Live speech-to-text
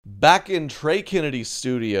Back in Trey Kennedy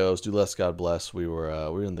Studios, do less, God bless. We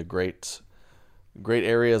were in the great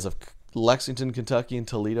areas of Lexington, Kentucky, and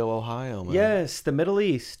Toledo, Ohio. Man. Yes, the Middle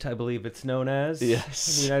East, I believe it's known as.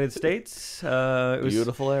 Yes. In the United States. It was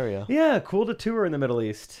Beautiful area. Yeah, cool to tour in the Middle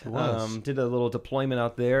East. It was. Did a little deployment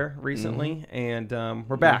out there recently, and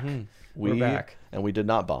we're back. We're back. And we did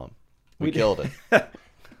not bomb. We killed it.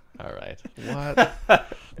 All right. What?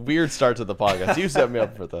 Weird start to the podcast. You set me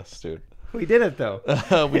up for this, dude. We did it, though.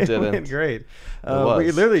 We didn't. It went great.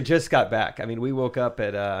 We literally just got back. I mean, we woke up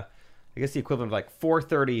at, I guess the equivalent of like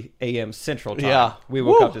 4:30 a.m. Central Time. Yeah. We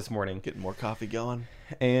woke up this morning. Getting more coffee going.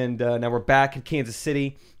 And now we're back in Kansas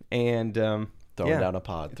City. And Throwing down a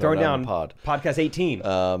pod. Throwing down a pod. Podcast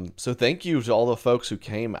 18. So thank you to all the folks who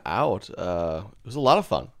came out. It was a lot of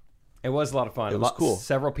fun. It was a lot of fun. It was cool.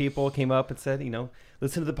 Several people came up and said,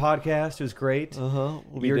 listen to the podcast. It was great.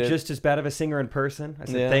 You're just as bad of a singer in person. I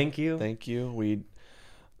said, thank you. Thank you.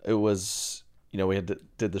 It was, we did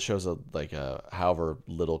the shows at like however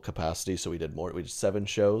little capacity. So we did more. We did 7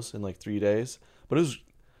 shows in like 3 days. But it's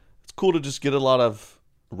cool to just get a lot of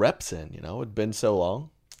reps in, It'd been so long.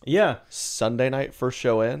 Yeah. Sunday night, first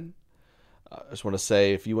show in. I just want to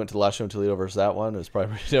say, if you went to the last show in Toledo versus that one, it was probably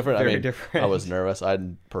pretty different. Very different. I was nervous. I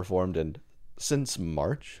hadn't performed since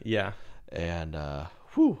March. Yeah. And I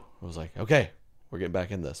was like, okay, we're getting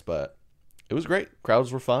back in this. But it was great.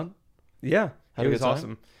 Crowds were fun. Yeah. Had a it was good time.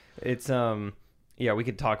 awesome. It's, we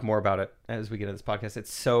could talk more about it as we get into this podcast.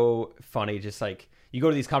 It's so funny. Just like you go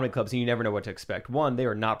to these comedy clubs and you never know what to expect. One, they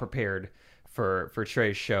are not prepared for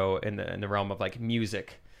Trey's show in the realm of like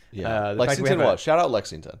music. Yeah. Lexington was. Shout out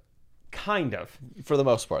Lexington. Kind of. For the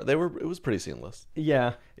most part. It was pretty seamless.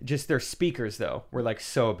 Yeah. Just their speakers, though, were like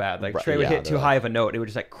so bad. Like Trey would hit too high of a note. It would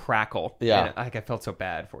just like crackle. Yeah. And, I felt so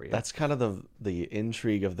bad for you. That's kind of the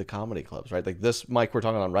intrigue of the comedy clubs, right? Like this mic we're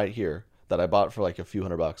talking on right here that I bought for like a few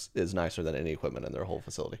 $100 is nicer than any equipment in their whole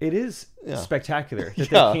facility. It is spectacular that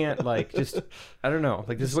they can't like just, I don't know.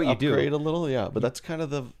 Like this is what you do. Upgrade a little, yeah. But that's kind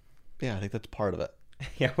of I think that's part of it.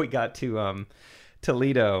 Yeah. We got to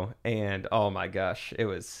Toledo and oh my gosh, it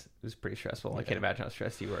was pretty stressful. I can't imagine how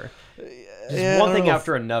stressed you were. Just one thing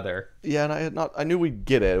after another. Yeah, and I knew we'd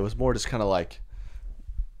get it. It was more just kind of like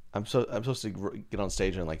I'm supposed to get on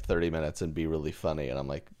stage in like 30 minutes and be really funny, and I'm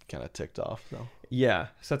like kind of ticked off. So yeah,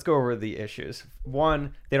 so let's go over the issues.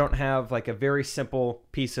 One, they don't have like a very simple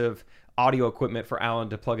piece of audio equipment for Alan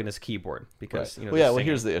to plug in his keyboard because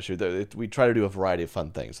here's the issue. We try to do a variety of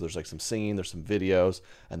fun things. So there's like some singing, there's some videos,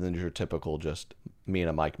 and then your typical just me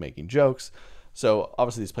and a mic making jokes. So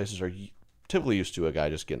obviously these places are typically used to a guy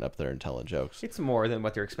just getting up there and telling jokes. It's more than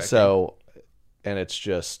what they're expecting. So, and it's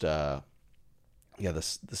just the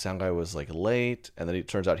sound guy was like late, and then it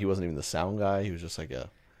turns out he wasn't even the sound guy. He was just like a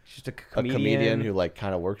comedian who like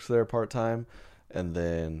kind of works there part time, and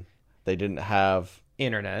then they didn't have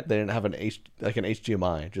internet. They didn't have an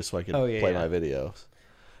HDMI just so I could play my videos,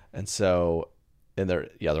 and so their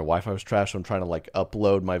Wi-Fi was trash. So I'm trying to like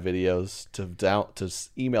upload my videos to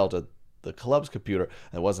email to the club's computer,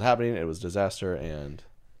 and it wasn't happening. It was a disaster,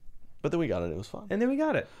 but then we got it. It was fun. And then we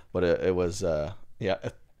got it. But it was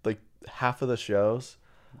like half of the shows.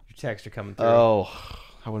 Your texts are coming through. Oh,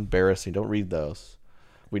 how embarrassing! Don't read those.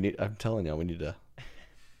 I'm telling you, we need to.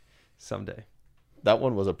 Someday. That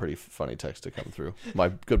one was a pretty funny text to come through. My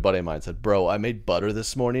good buddy of mine said, "Bro, I made butter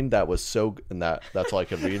this morning. That was so," and that's all I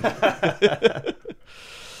could read.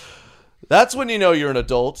 That's when you know you're an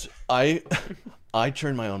adult. I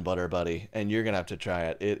churn my own butter, buddy, and you're gonna have to try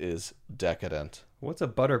it. It is decadent. What's a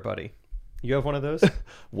butter buddy? You have one of those?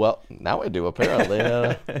 Well, now I do apparently.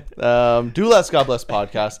 Do Less, God Bless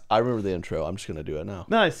podcast. I remember the intro. I'm just gonna do it now.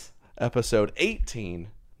 Nice. Episode 18,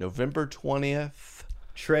 November 20th.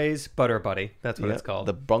 Trey's Butter Buddy. That's what it's called.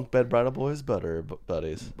 The Bunk Bed Bridal Boys Butter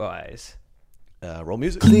Buddies. Boys. Roll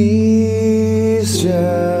music. Please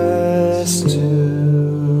just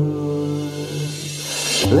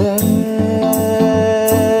let's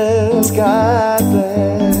God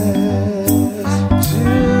bless. To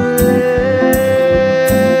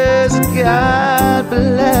let's God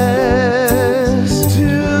bless. To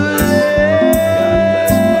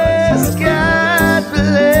let's God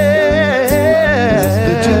bless.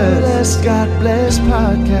 The Do Less God Bless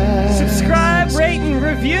podcast. Subscribe, rate, and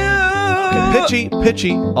review.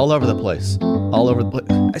 Pitchy, all over the place. All over the place.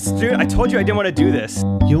 I told you I didn't want to do this.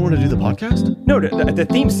 You don't want to do the podcast? No, the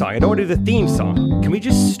theme song. I don't want to do the theme song. Can we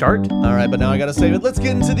just start? All right, but now I got to save it. Let's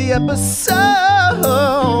get into the episode.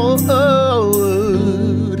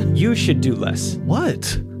 You should do less.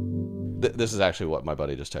 What? This is actually what my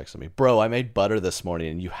buddy just texted me. Bro, I made butter this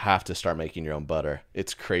morning, and you have to start making your own butter.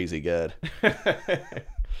 It's crazy good.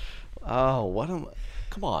 Oh, what am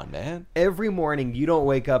Come on, man. Every morning you don't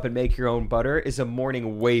wake up and make your own butter is a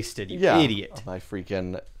morning wasted, you idiot.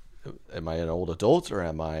 Am I an old adult or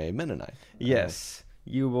am I Mennonite? Yes.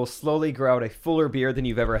 You will slowly grow out a fuller beard than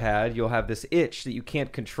you've ever had. You'll have this itch that you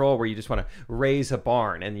can't control where you just want to raise a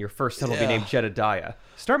barn and your first son will be named Jedediah.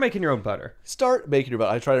 Start making your own butter. Start making your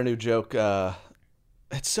butter. I tried a new joke. We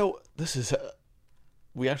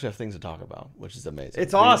actually have things to talk about, which is amazing.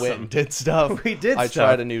 It's awesome. We went and did stuff. I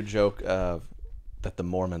tried a new joke that the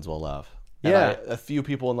Mormons will love. And a few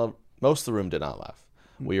people most of the room did not laugh.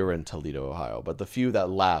 We were in Toledo, Ohio, but the few that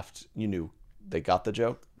laughed, you knew they got the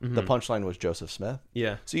joke. Mm-hmm. The punchline was Joseph Smith.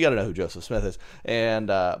 Yeah. So you got to know who Joseph Smith is. And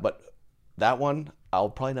but that one,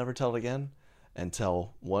 I'll probably never tell it again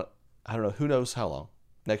until I don't know, who knows how long.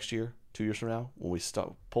 Next year, 2 years from now, when we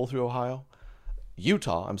pull through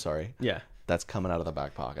Utah, I'm sorry. Yeah. That's coming out of the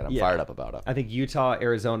back pocket. I'm fired up about it. I think Utah,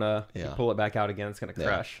 Arizona, you pull it back out again, it's going to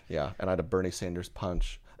crash. Yeah. And I had a Bernie Sanders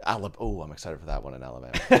punch. I'm excited for that one in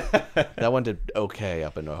Alabama. That one did okay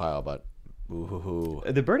up in Ohio, but ooh.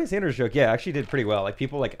 The Bernie Sanders joke, actually did pretty well. Like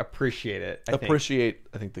people appreciate it. I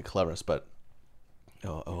think the cleverness, but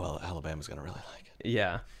Alabama's gonna really like it.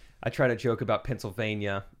 Yeah, I tried a joke about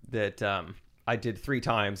Pennsylvania that I did 3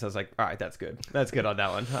 times. I was like, all right, that's good. That's good on that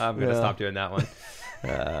one. I'm gonna stop doing that one.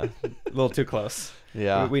 A little too close.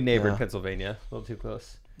 Yeah, we neighbored Pennsylvania. A little too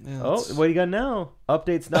close. Yeah, what do you got now?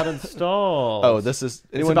 Updates not installed. This is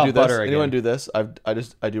anyone do this? Anyone do this? I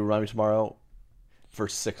do Remind Me Tomorrow for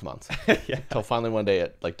 6 months. Until finally one day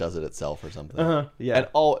it does it itself or something. And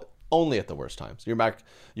only at the worst times.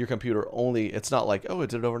 Your computer only. It's not like, it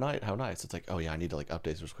did it overnight. How nice. It's like, I need to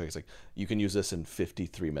update this quick. It's like you can use this in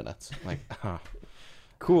 53 minutes. I'm like,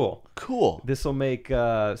 Cool. This will make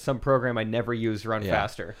some program I never use run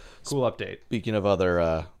faster. Cool update. Speaking of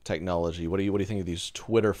other technology, what do you think of these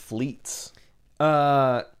Twitter fleets?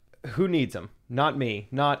 Who needs them? Not me.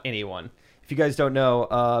 Not anyone. If you guys don't know,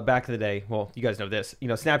 back in the day, well, you guys know this.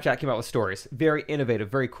 Snapchat came out with stories. Very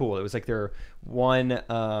innovative, very cool. It was their one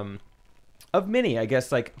of many, I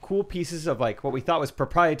guess, cool pieces of what we thought was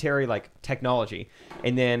proprietary technology.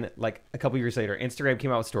 And then a couple years later, Instagram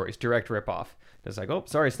came out with stories, direct ripoff. It was like, oh,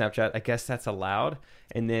 sorry, Snapchat. I guess that's allowed.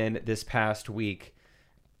 And then this past week,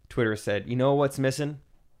 Twitter said, you know what's missing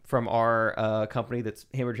from our company that's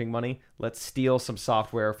hemorrhaging money? Let's steal some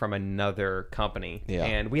software from another company. Yeah.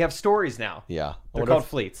 And we have stories now. Yeah. They're called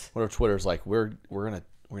fleets. What if Twitter's like, we're gonna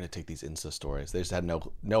take these Insta stories? They just had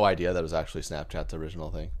no idea that it was actually Snapchat's original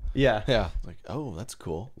thing. Yeah. Yeah. Like, oh, that's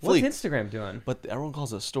cool. What's Instagram doing? But everyone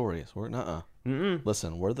calls it stories. We're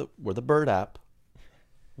Listen, we're the bird app.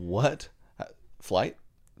 What? Flight?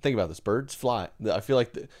 Think about this. Birds fly. I feel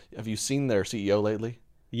like have you seen their CEO lately?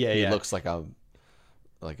 Yeah, he looks like a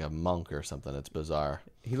monk or something. It's bizarre.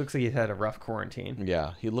 He looks like he had a rough quarantine.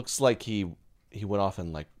 Yeah, he looks like he went off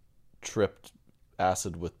and tripped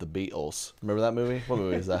acid with the Beatles. Remember that movie? What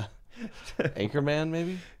movie is that? Anchorman,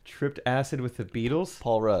 maybe? Tripped acid with the Beatles?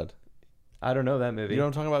 Paul Rudd. I don't know that movie. You know what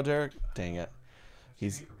I'm talking about, Derek? Dang it.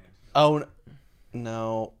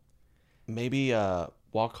 No. Maybe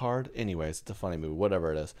Walk Hard. Anyways, it's a funny movie,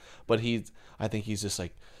 whatever it is. But I think he's just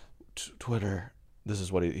Twitter. This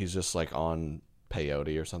is what he's just on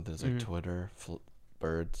peyote or something. It's Twitter,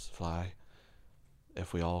 birds fly.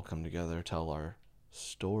 If we all come together, tell our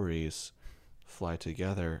stories, fly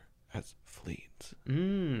together as fleets.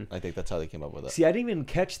 I think that's how they came up with it. See, I didn't even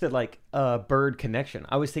catch the bird connection.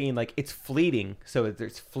 I was thinking it's fleeting, so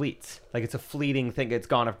there's fleets. It's a fleeting thing. It's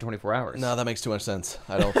gone after 24 hours. No, that makes too much sense.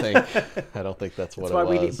 I don't think that's what it was. That's why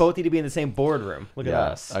we both need to be in the same boardroom. Look at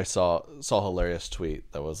us. I saw a hilarious tweet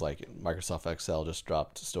that was Microsoft Excel just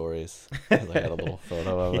dropped stories. I had a little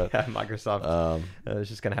photo of it. Yeah, Microsoft is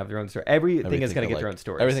just going to have their own story. Everything is going to get their own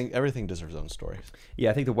stories. Everything deserves its own stories. Yeah,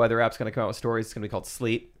 I think the weather app's going to come out with stories. It's going to be called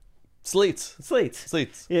Sleet. Sleets.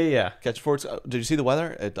 Yeah. Catch forks. Did you see the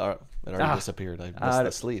weather? It already disappeared. I missed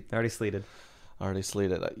the sleet. Already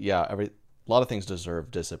sleeted. Yeah. A lot of things deserve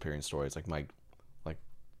disappearing stories. Like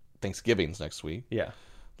Thanksgiving's next week. Yeah.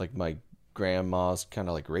 My grandma's kind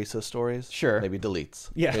of racist stories. Sure. Maybe deletes.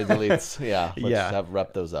 Yeah. Maybe deletes. Yeah. Let's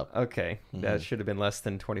wrap those up. Okay. That should have been less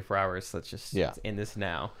than 24 hours. Let's just end this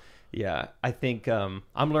now. Yeah, I think I'm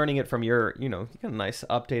learning it from you got a nice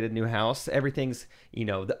updated new house. Everything's,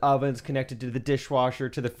 the oven's connected to the dishwasher,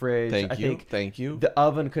 to the fridge. Thank you. The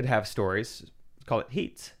oven could have stories. Call it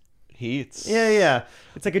Heats. Heats. Yeah.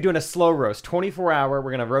 It's like you're doing a slow roast. 24-hour, we're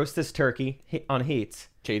going to roast this turkey on Heats.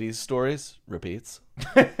 Katie's stories repeats.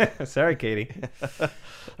 Sorry, Katie. I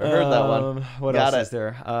heard that one. What else is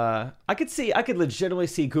there? I could legitimately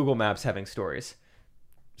see Google Maps having stories.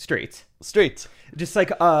 Streets. Streets. Just like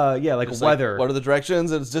like Just weather. Like, what are the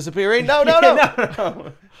directions? It's disappearing. No. no. I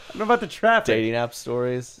don't know about the traffic. Dating app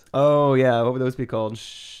stories. Oh yeah, what would those be called?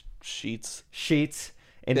 Sheets. Sheets.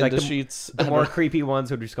 And Into like sheets. the more creepy ones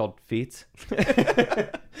would be just called feets. Are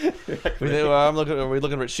we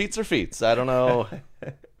looking for sheets or feets? I don't know.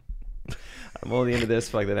 I'm only into this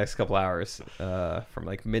for like the next couple hours, from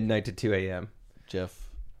like midnight to 2 a.m. Jeff,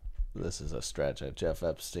 this is a stretch. Jeff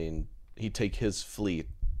Epstein, he'd take his fleet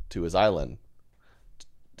to his island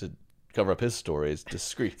to cover up his stories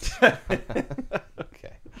discreet.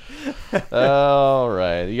 Okay. All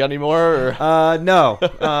right. You got any more? No.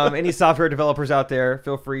 Any software developers out there,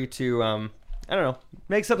 feel free to, I don't know,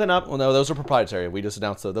 make something up. Well, no, those are proprietary. We just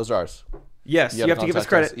announced those are ours. Yes, you have to give us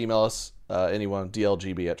credit. Email us, anyone,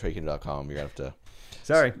 dlgb@traking.com. You're going to have to.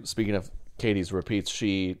 Sorry. Speaking of Katie's repeats,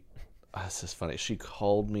 this is funny. She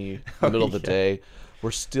called me in the middle of the day. We're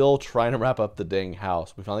still trying to wrap up the dang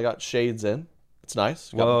house. We finally got shades in. It's nice.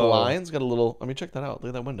 Got blinds. Got a little. Let me check that out. Look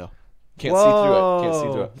at that window. Can't see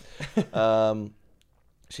through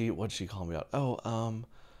it. What'd she call me out? I'm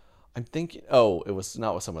thinking. It was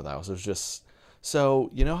not with someone of the house. It was just. So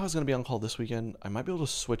you know how I was going to be on call this weekend? I might be able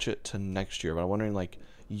to switch it to next year, but I'm wondering like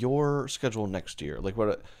your schedule next year, like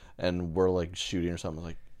what? And we're like shooting or something.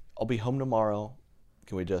 Like I'll be home tomorrow.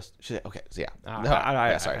 Can we just? She said, okay, so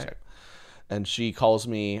yeah. Sorry. And she calls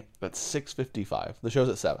me at 6:55. The show's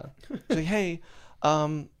at 7. She's like, hey,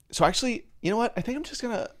 so actually, you know what? I think I'm just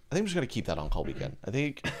gonna keep that on call weekend. I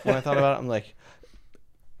think when I thought about it, I'm like,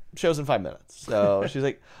 show's in 5 minutes. So she's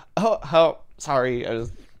like, oh, sorry.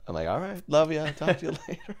 I'm like, all right, love you. Talk to you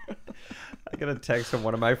later. I got a text from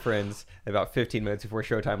one of my friends about 15 minutes before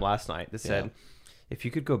showtime last night that said, if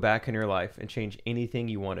you could go back in your life and change anything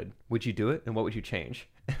you wanted, would you do it? And what would you change?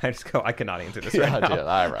 I just go, I cannot answer this right now. Dude,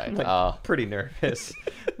 all right. I'm like, pretty nervous.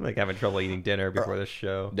 I'm like having trouble eating dinner before this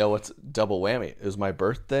show. No, it's double whammy. It was my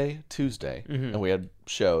birthday Tuesday, and we had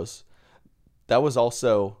shows. That was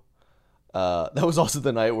also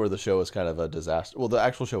the night where the show was kind of a disaster. Well, the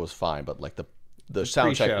actual show was fine, but like the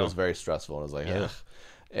sound check was very stressful. And I was like, ugh.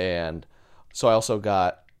 And so I also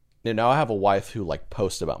got. Now I have a wife who like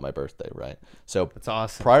posts about my birthday, right? So that's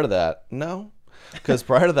awesome. Prior to that, no, because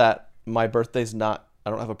prior to that, my birthday's not.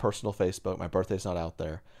 I don't have a personal Facebook. My birthday's not out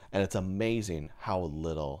there, and it's amazing how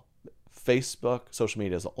little Facebook, social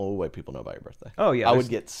media is the only way people know about your birthday. Oh yeah, I would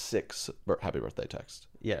get 6 happy birthday texts.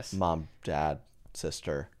 Yes, mom, dad,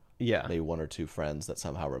 sister. Yeah, maybe 1 or 2 friends that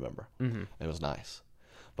somehow remember. Mm-hmm. It was nice,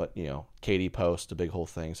 but Katie posts a big whole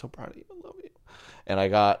thing. So proud of you, I love you, and I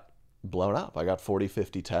got blown up. I got 40,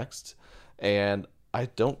 50 texts, and I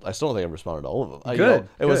still don't think I responded to all of them. Good.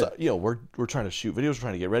 It was we're trying to shoot videos, we're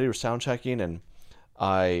trying to get ready, we're sound checking, and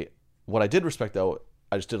what I did respect though,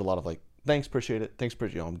 I just did a lot of like, thanks, appreciate it,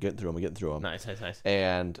 I'm getting through them. Nice.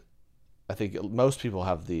 And I think most people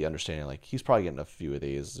have the understanding like he's probably getting a few of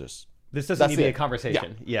these. This doesn't need to be a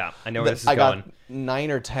conversation. Yeah, I know where this is going. I got 9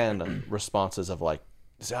 or 10 responses of like,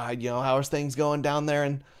 how's things going down there,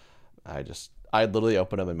 and I literally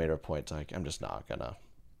opened them and made her point. Like, I'm just not gonna.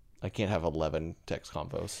 I can't have 11 text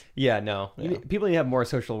combos. Yeah, no. Yeah. People need to have more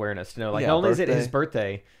social awareness to know. Like, not only is it his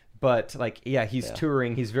birthday, but like, he's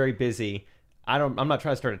touring. He's very busy. I'm not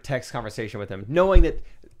trying to start a text conversation with him, knowing that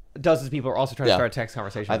dozens of people are also trying to start a text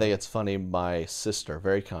conversation. I think it's funny. My sister,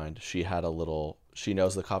 very kind. She had a little. She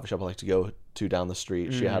knows the coffee shop I like to go to down the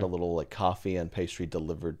street. She had a little like coffee and pastry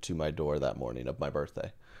delivered to my door that morning of my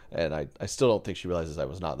birthday. And I still don't think she realizes I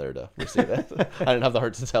was not there to receive it. I didn't have the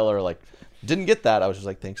heart to tell her, like, didn't get that. I was just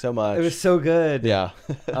like, thanks so much. It was so good. Yeah.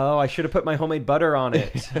 Oh, I should have put my homemade butter on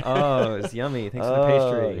it. Oh, it was yummy. Thanks for the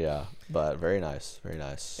pastry. Yeah, but very nice. Very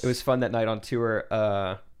nice. It was fun that night on tour.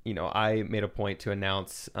 I made a point to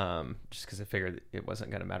announce, just because I figured it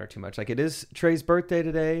wasn't going to matter too much. Like, it is Trey's birthday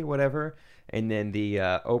today, whatever. And then the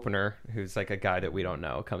opener, who's like a guy that we don't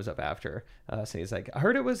know, comes up after. So he's like, I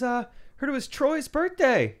heard it was Troy's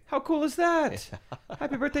birthday. How cool is that?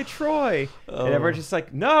 Happy birthday, Troy. And everyone's just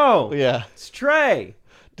like, no, it's Trey.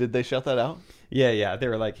 Did they shout that out? Yeah. They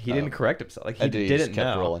were like, he didn't correct himself. Like, he didn't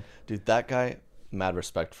know. Rolling. Dude, that guy, mad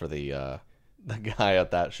respect for the guy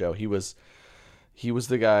at that show. He was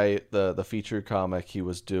the guy, the featured comic. He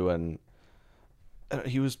was doing,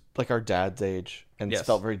 he was like our dad's age and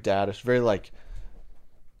felt very daddish, very like,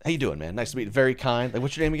 how you doing, man? Nice to meet you. Very kind. Like,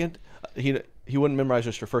 what's your name again? He wouldn't memorize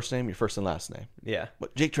just your first name, your first and last name. Yeah.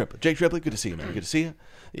 What? Jake Triplett. Jake Triplett, good to see you, man. Good to see you.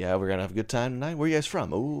 Yeah, we're going to have a good time tonight. Where are you guys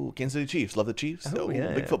from? Oh, Kansas City Chiefs. Love the Chiefs.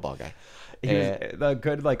 Big football guy. He was the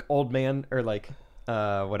good, like, old man or, like,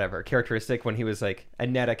 whatever, characteristic when he was, like,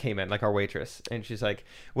 Annetta came in, like, our waitress. And she's like,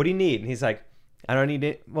 what do you need? And he's like, I don't need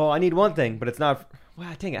it. Well, I need one thing, but it's not...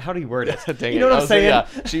 Wow, dang it! How do you word it? Dang you know what I'm saying? Yeah,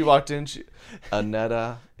 she walked in.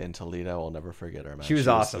 Aneta in Toledo. I'll never forget her, man. She was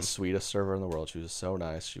awesome. The sweetest server in the world. She was so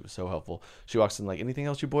nice. She was so helpful. She walks in like, anything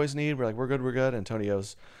else you boys need? We're like, we're good, we're good. And Tony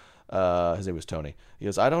goes, his name was Tony. He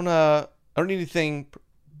goes, I don't need anything.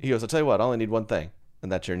 He goes, I'll tell you what, I only need one thing,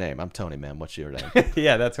 and that's your name. I'm Tony, man. What's your name?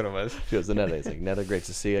 Yeah, that's what it was. She goes, Netta. He's like, Netta, great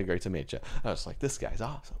to see you. Great to meet you. I was like, this guy's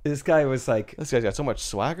awesome. This guy was like, This guy's got so much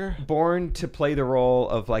swagger. born to play the role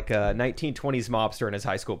of like a 1920s mobster in his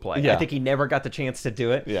high school play. Yeah. I think he never got the chance to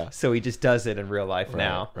do it. Yeah. So he just does it in real life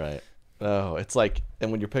now. Right. Oh, it's like, and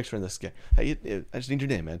when you're picturing this guy, hey, I just need your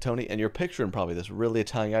name, man, Tony. And you're picturing probably this really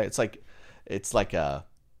Italian guy.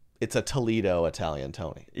 It's a Toledo Italian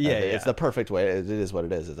Tony. Yeah, It's the perfect way. It is what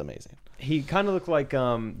it is. It's amazing. He kind of looked like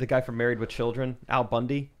the guy from Married with Children, Al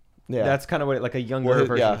Bundy. Yeah. That's kind of what, like a younger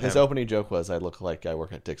version of him. His opening joke was, I look like I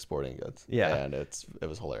work at Dick's Sporting Goods. Yeah. And it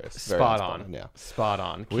was hilarious. Very Spot inspiring. on. Yeah. Spot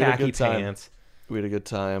on. We had a Khaki good time. pants. We had a good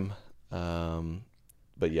time.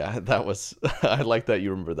 But yeah, that was, I like that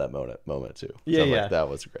you remember that moment too. Yeah, Like, yeah. that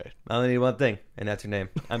was great. I only need one thing, and that's your name.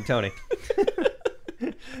 I'm Tony.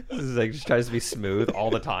 This is like just tries to be smooth all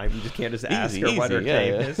the time. You just can't just ask her what her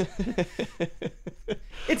name is.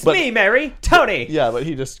 It's me, Mary, Tony. Yeah, but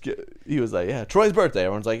he was like, yeah, Troy's birthday.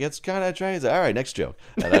 Everyone's like, it's kind of Troy's. All right, next joke.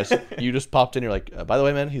 And you just popped in. You're like, by the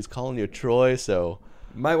way, man, he's calling you Troy, so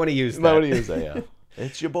Might want to use that. might want to use that. Yeah,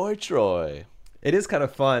 it's your boy Troy. It is kind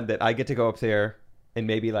of fun that I get to go up there and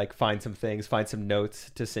maybe like find some things, find some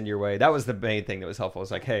notes to send your way. That was the main thing that was helpful. It's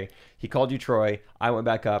like, hey, he called you Troy. I went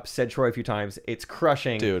back up, said Troy a few times. It's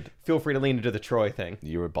crushing. Dude. Feel free to lean into the Troy thing.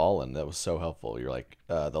 You were balling. That was so helpful. You're like,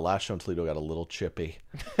 the last show in Toledo got a little chippy.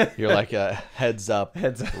 You're like, heads up,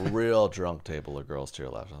 real drunk table of girls to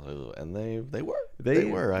your left, and they were. They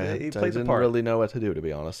were. I didn't really know what to do, to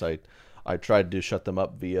be honest. I tried to shut them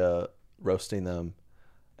up via roasting them.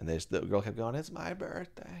 And the girl kept going, it's my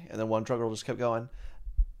birthday. And then one drunk girl just kept going.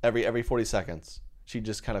 Every 40 seconds, she'd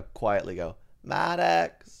just kind of quietly go,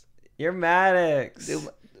 Maddox. You're Maddox.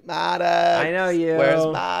 Maddox. I know you. Where's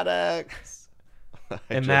Maddox?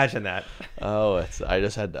 Imagine that. Oh, I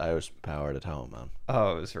was powered at home, man.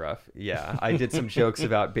 Oh, it was rough. Yeah. I did some jokes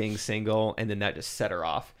about being single, and then that just set her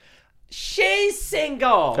off. She's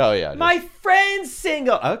single. Oh, yeah. My friend's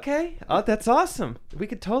single. Okay. Oh, that's awesome. We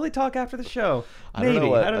could totally talk after the show. Maybe.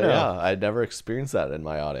 I don't know. Yeah, I'd never experienced that in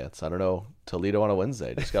my audience. I don't know. Toledo on a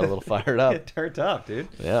Wednesday. Just got a little fired up. It turned up, dude.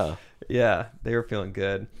 Yeah. Yeah. They were feeling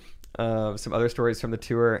good. Some other stories from the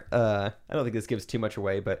tour. I don't think this gives too much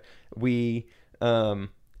away, but we,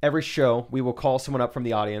 every show, we will call someone up from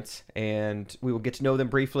the audience and we will get to know them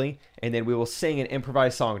briefly. And then we will sing an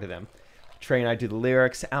improvised song to them. Trey and I do the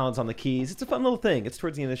lyrics. Alan's on the keys. It's a fun little thing. It's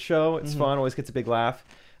towards the end of the show. It's fun. Always gets a big laugh.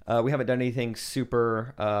 We haven't done anything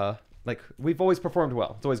super, we've always performed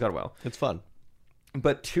well. It's always gone well. It's fun.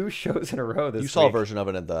 But 2 shows in a row this week. You saw a version of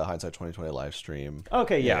it in the Hindsight 2020 live stream.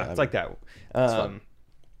 Okay, yeah. It's like that. It's fun.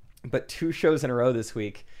 But 2 shows in a row this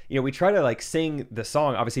week. You know, we try to like sing the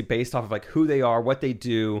song, obviously based off of like who they are, what they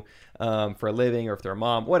do for a living, or if they're a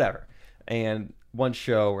mom, whatever. And one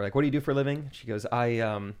show, we're like, "What do you do for a living?" She goes,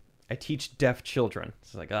 I teach deaf children.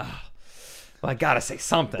 It's like, well, I gotta say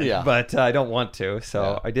something, but I don't want to.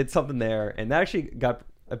 So I did something there, and that actually got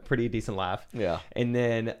a pretty decent laugh. Yeah. And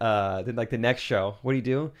then like the next show, what do you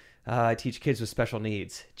do? I teach kids with special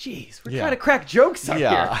needs. Jeez, we're trying to crack jokes up here.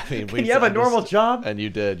 I mean, can you have a normal job? And you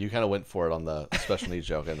did. You kind of went for it on the special needs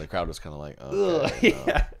joke, and the crowd was kind of like, okay,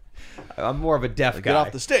 yeah. I'm more of a deaf guy. Get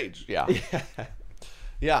off the stage. Yeah.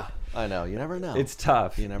 Yeah, I know. You never know. It's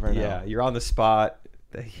tough. You never know. Yeah, you're on the spot.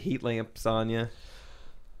 The heat lamps on you.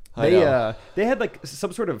 I know. They had like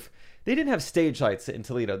some sort of. They didn't have stage lights in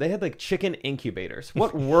Toledo. They had like chicken incubators.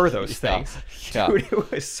 What were those things? Yeah. Dude,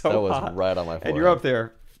 it was so hot. That was right on my forehead. And you're up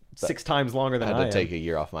there 6 times longer than I am. I had to take a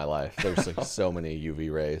year off my life. There's like so many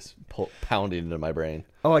UV rays pounding into my brain.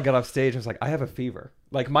 Oh, I got off stage. I was like, I have a fever.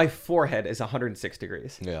 Like my forehead is 106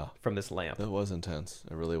 degrees. Yeah. From this lamp. It was intense.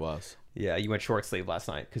 It really was. Yeah, you went short sleeve last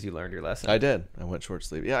night because you learned your lesson. I did. I went short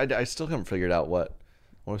sleeve. Yeah, I still haven't figured out what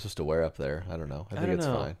I'm supposed to wear up there. I don't know. I think it's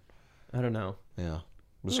fine. I don't know. Yeah.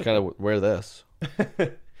 I'm just kind of wear this.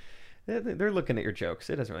 They're looking at your jokes.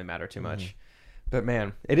 It doesn't really matter too much. But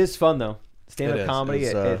man, it is fun though. Stand-up comedy,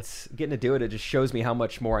 it's getting to do it. It just shows me how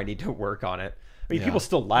much more I need to work on it. I mean, people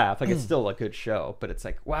still laugh. Like, it's still a good show. But it's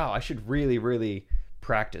like, wow, I should really, really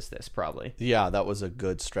practice this probably. Yeah, that was a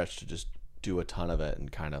good stretch to just do a ton of it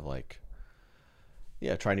and kind of like,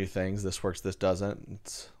 try new things. This works, this doesn't.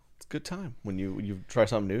 It's a good time. When you try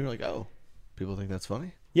something new, you're like, oh, people think that's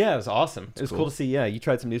funny? Yeah, it was awesome. It was cool to see. Yeah, you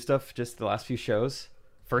tried some new stuff just the last few shows.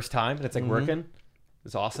 First time, and it's like working. It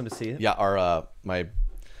was awesome to see it. Yeah, our my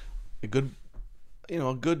good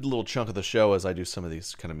a good little chunk of the show as I do some of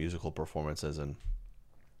these kind of musical performances, and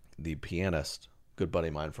the pianist, good buddy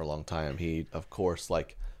of mine for a long time, he, of course,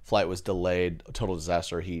 like, flight was delayed, a total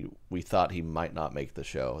disaster. We thought he might not make the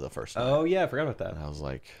show the first night. Oh yeah, I forgot about that. And I was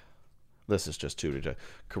like, this is just too ridiculous.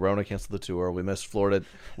 Corona canceled the tour. We missed Florida.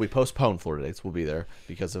 We postponed Florida dates. We'll be there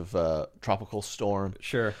because of tropical storm.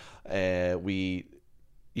 Sure. We,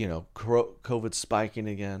 COVID spiking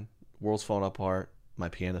again. World's falling apart. My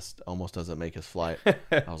pianist almost doesn't make his flight.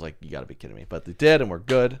 I was like, you got to be kidding me. But they did, and we're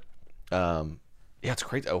good. Yeah, it's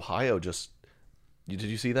crazy. Ohio just... Did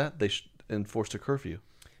you see that? They enforced a curfew.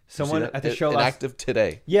 Someone at the show inactive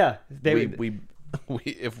today. Yeah. We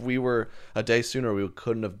if we were a day sooner, we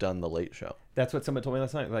couldn't have done the late show. That's what someone told me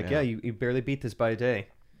last night. Like, yeah, you barely beat this by a day.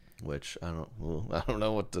 Which I don't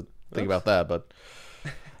know what to think about that, but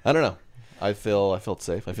I don't know. I felt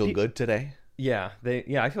safe. I feel good today. Yeah,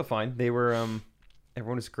 I feel fine. They were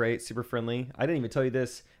everyone was great, super friendly. I didn't even tell you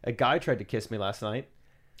this. A guy tried to kiss me last night.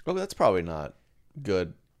 Oh, that's probably not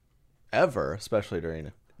good ever, especially during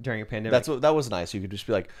a pandemic. That was nice. You could just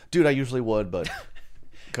be like, dude, I usually would, but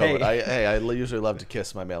COVID. I usually love to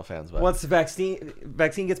kiss my male fans. But once the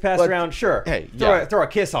vaccine gets passed around, sure. Hey, throw a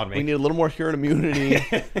kiss on me. We need a little more herd immunity,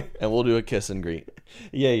 and we'll do a kiss and greet.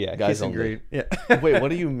 Yeah, guys kiss and only. greet. Yeah. Wait, what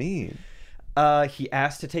do you mean? He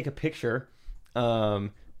asked to take a picture,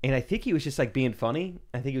 and I think he was just like being funny.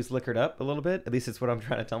 I think he was liquored up a little bit. At least it's what I'm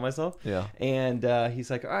trying to tell myself. Yeah. And he's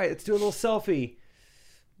like, "All right, let's do a little selfie."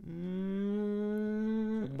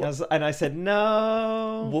 And I said,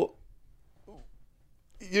 "No."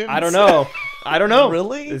 I don't know.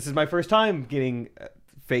 Really? This is my first time getting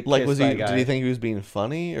fake like, kissed by a guy. Did he think he was being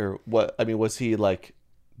funny, or what? I mean, was he like?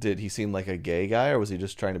 Did he seem like a gay guy, or was he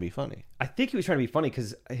just trying to be funny? I think he was trying to be funny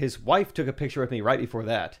because his wife took a picture with me right before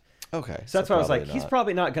that. Okay, so that's why I was like, he's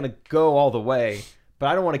probably not going to go all the way, but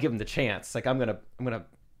I don't want to give him the chance. Like, I'm gonna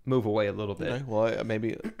move away a little bit. Okay, well,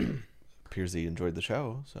 maybe appears he enjoyed the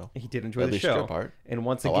show. So he did enjoy the least show. your part. And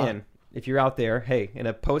once again, if you're out there, hey, in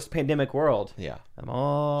a post-pandemic world, yeah, I'm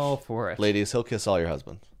all for it. Ladies, he'll kiss all your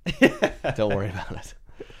husbands. Don't worry about it.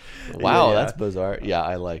 Wow, that's bizarre. Yeah,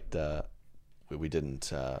 I liked. We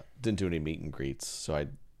didn't do any meet and greets, so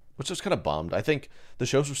which was kind of bummed. I think the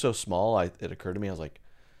shows were so small. It occurred to me, I was like,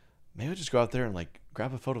 maybe I'll just go out there and like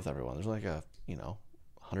grab a photo with everyone. There's like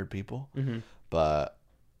 100 people, but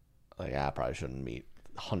like, I probably shouldn't meet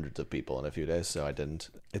hundreds of people in a few days, so I didn't.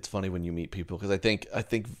 It's funny when you meet people, because I think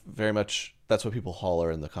very much that's what people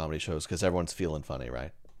holler in the comedy shows, because everyone's feeling funny,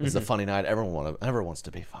 right? It's a funny night. Everyone wants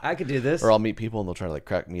to be funny. I could do this. Or I'll meet people and they'll try to like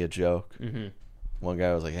crack me a joke. One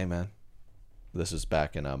guy was like, "Hey man," this is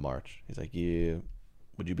back in March. He's like,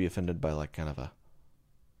 would you be offended by like kind of a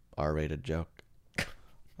R-rated joke?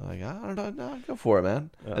 I'm like, I don't know. No, go for it, man.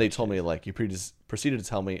 And he told me, like, he proceeded to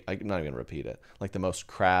tell me, I'm not even going to repeat it, like the most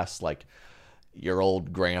crass, like your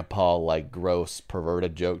old grandpa, like gross,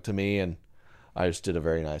 perverted joke to me. And I just did a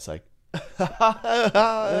very nice, like, and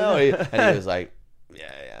he was like,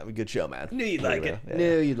 yeah, good show, man. Knew you'd like it. Yeah.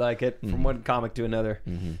 Knew you'd like it. From one comic to another.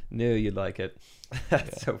 Knew you'd like it.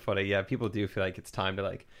 That's so funny. Yeah, people do feel like it's time to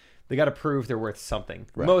like, they got to prove they're worth something.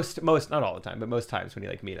 Right. Most, not all the time, but most times when you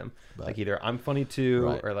like meet them, like either I'm funny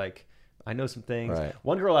too, or like I know some things. Right.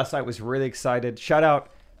 One girl last night was really excited. Shout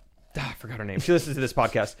out, I forgot her name. She listens to this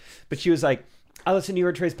podcast, but she was like, I listen to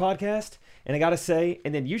your Trey's podcast, and I gotta say,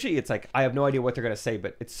 and then usually it's like I have no idea what they're gonna say,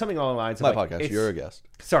 but it's something along the lines of my like, podcast. You're a guest.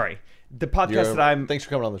 Sorry. The podcast that I'm... Thanks for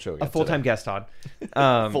coming on the show again. A full-time guest on.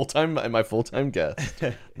 My full-time guest.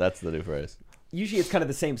 That's the new phrase. Usually it's kind of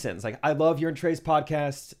the same sentence. Like, I love your and Trey's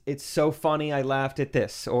podcast. It's so funny. I laughed at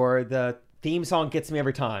this. Or the theme song gets me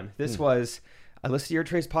every time. This was, I listened to your and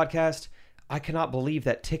Trey's podcast. I cannot believe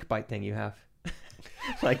that tick bite thing you have.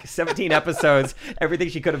 Like 17 episodes, everything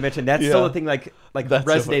she could have mentioned. That's still the thing like that's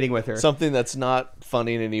resonating with her. Something that's not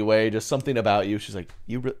funny in any way, just something about you. She's like,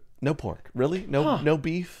 no pork. Really? No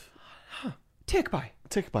beef? Tick bite.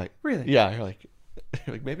 Really? Yeah, you're like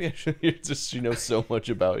maybe I should. She knows so much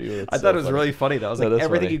about you. I thought it was really funny though. I was like,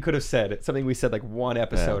 everything funny. You could have said. It's something we said like one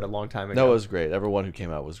episode a long time ago. No, it was great. Everyone who came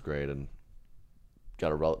out was great and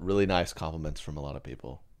got really nice compliments from a lot of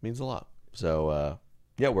people. Means a lot. So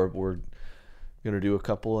we're gonna do a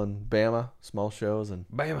couple in Bama, small shows, and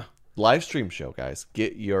Bama live stream show, guys.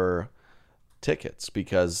 Get your tickets,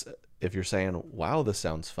 because if you're saying, wow, this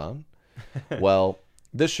sounds fun, well,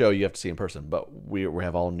 this show you have to see in person, but we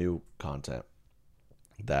have all new content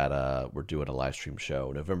that we're doing a live stream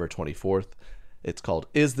show November 24th. It's called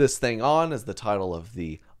Is This Thing On? Is the title of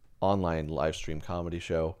the online live stream comedy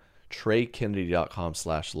show.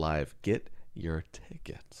 TreyKennedy.com/live. Get your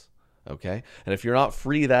tickets. Okay? And if you're not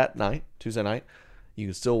free that night, Tuesday night, you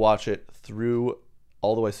can still watch it through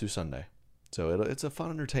all the way through Sunday. So it's a fun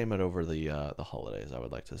entertainment over the holidays, I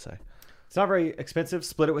would like to say. It's not very expensive.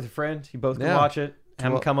 Split it with a friend. You both can watch it.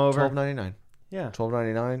 Have them come over. $12.99. Yeah.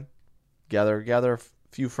 $12.99. Gather a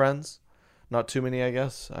few friends. Not too many, I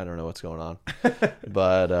guess. I don't know what's going on.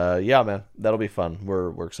 But yeah, man, that'll be fun.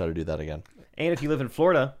 We're excited to do that again. And if you live in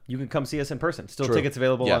Florida, you can come see us in person. Still True. tickets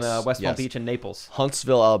available Yes, on West Palm yes. Beach and Naples.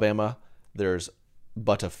 Huntsville, Alabama. There's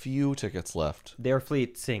but a few tickets left. They're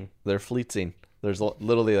fleeting. They're fleeting. There's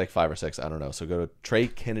literally like 5 or 6. I don't know. So go to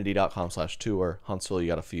TreyKennedy.com/tour. Huntsville, you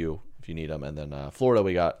got a few if you need them. And then Florida,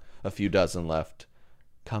 we got a few dozen left.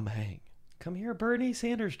 Come hang. Come hear a Bernie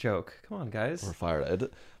Sanders joke. Come on, guys. We're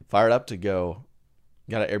fired up to go.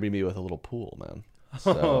 Got an Airbnb with a little pool, man.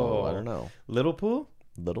 So I don't know. Little pool?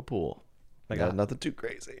 Little pool. Like Got nothing too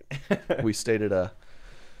crazy. We stayed at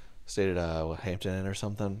Hampton Inn or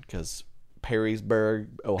something because Perrysburg,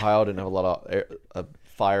 Ohio didn't have a lot of a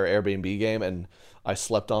fire Airbnb game, and I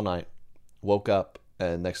slept all night. Woke up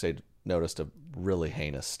and next day noticed a really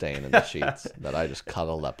heinous stain in the sheets that I just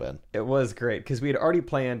cuddled up in. It was great because we had already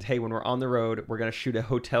planned, hey, when we're on the road, we're going to shoot a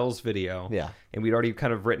hotels video. Yeah. And we'd already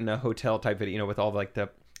kind of written a hotel type video, you know, with all like the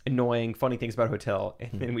annoying, funny things about hotel.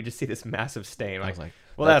 And then we just see this massive stain. I was like,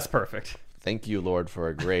 well, that's perfect. Thank you, Lord, for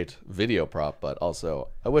a great video prop, but also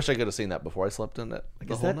I wish I could have seen that before I slept in it.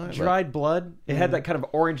 Is that dried blood? It had that kind of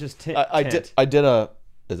oranges tint. I did a.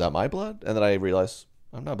 Is that my blood? And then I realized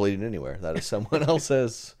I'm not bleeding anywhere. That is someone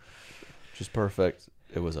else's. Which is perfect.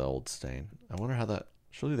 It was an old stain. I wonder how that.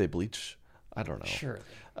 Surely they bleach. I don't know. Sure.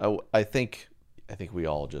 I think we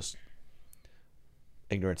all just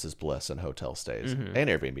ignorance is bliss in hotel stays and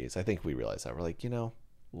Airbnbs. I think we realize that we're like,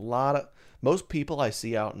 most people I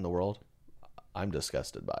see out in the world, I'm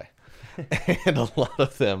disgusted by, and a lot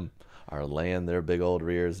of them are laying their big old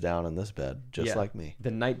rears down in this bed, just like me.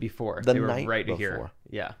 The night before, they were night right before. here.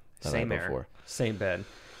 Yeah, The same night air, before. same bed.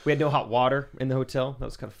 We had no hot water in the hotel. That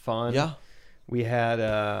was kind of fun. Yeah. We had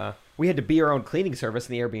to be our own cleaning service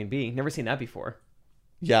in the Airbnb. Never seen that before.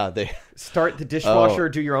 Yeah, they Start the dishwasher,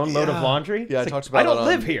 do your own load of laundry. Yeah, I It's talked about I don't that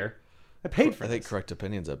live here. I paid for I think this. correct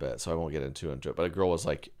opinions a bit, so I won't get into it. But a girl was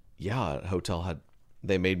like, "Yeah, a hotel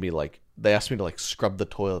they made me they asked me to scrub the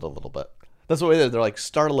toilet a little bit." That's what they did. They're like,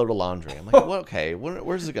 "Start a load of laundry." I'm like, "Well, okay,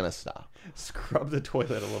 where's it gonna stop?" Scrub the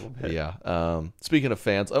toilet a little bit. Yeah. Speaking of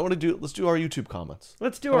fans, let's do our YouTube comments.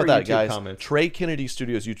 Let's do How our about YouTube guys? comments. Trey Kennedy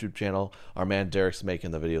Studios YouTube channel. Our man Derek's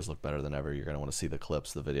making the videos look better than ever. You're gonna want to see the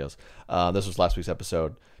clips, the videos. This was last week's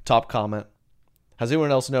episode. Top comment. Has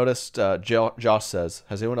anyone else noticed? Josh says,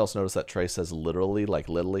 has anyone else noticed that Trey says literally like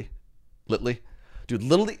Litly? Dude,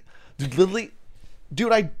 literally.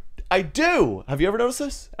 Dude, I do. Have you ever noticed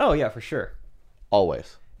this? Oh yeah, for sure.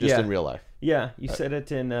 Always. Just Yeah. in real life. Yeah, you said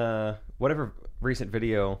it in whatever recent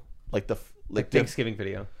video, Like the Thanksgiving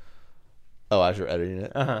video. Oh, as you're editing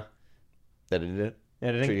it. Editing Edited it.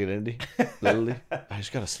 Editing. Trey Kennedy. Literally. I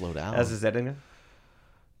just gotta slow down. as is editing.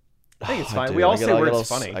 I think it's fine. do. We all I get- say I get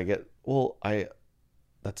words all- funny.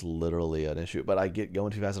 That's literally an issue, but I get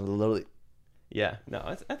going too fast and literally. Yeah, no,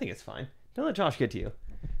 I think it's fine. Don't let Josh get to you.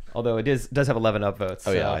 Although it does have 11 upvotes.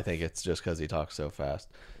 Oh yeah, so. I think it's just because he talks so fast.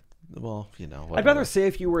 Well, I'd whatever. rather say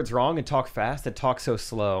a few words wrong and talk fast than talk so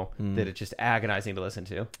slow that it's just agonizing to listen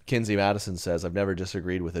to. Kinsey Madison says, "I've never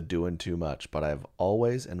disagreed with a doing too much, but I've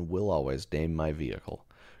always and will always name my vehicle.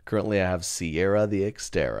 Currently, I have Sierra the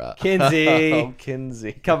Xterra." Kinsey. Oh,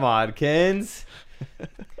 Kinsey. Come on, Kins.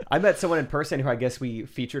 I met someone in person who I guess we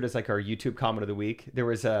featured as our YouTube comment of the week. There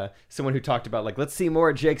was someone who talked about let's see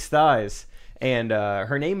more of Jake's thighs. And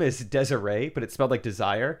her name is Desiree, but it's spelled like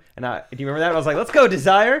desire. And do you remember that? I was like, let's go,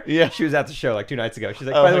 Desire. Yeah. She was at the show 2 nights ago. She's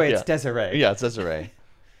like, by the way, it's Desiree. Yeah, it's Desiree.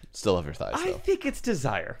 Still have your thighs, I though. think it's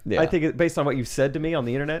desire. Yeah. I think based on what you've said to me on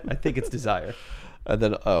the internet, I think it's desire. And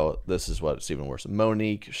then, this is what's even worse.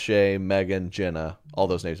 Monique, Shay, Megan, Jenna, all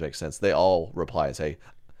those names make sense. They all reply and say,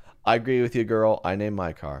 "I agree with you, girl. I named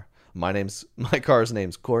my car. My car's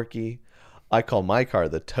name's Corky. I call my car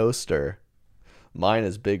the Toaster. Mine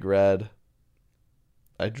is Big Red.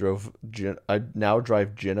 I now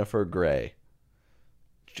drive Jennifer Gray."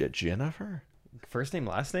 Jennifer? First name,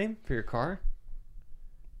 last name for your car?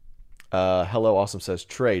 Hello Awesome says,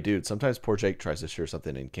 "Trey, dude, sometimes poor Jake tries to share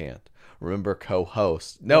something and can't. Remember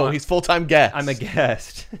co-host. No, he's full-time guest. I'm a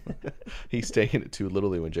guest. He's taking it too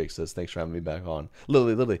literally when Jake says, "Thanks for having me back on."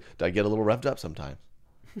 Literally, I get a little revved up sometimes.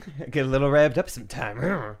 Get a little revved up sometime.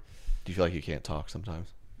 Do you feel like you can't talk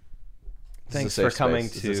sometimes? Thanks for coming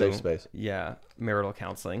to It's a safe space. Yeah, marital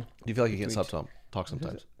counseling. Do you feel like you can't stop talk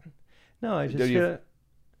sometimes? No, I just Do you-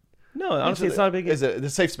 no. Honestly, it's not a big. It's a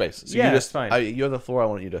safe space. So Yeah, you it's fine. You have the floor. I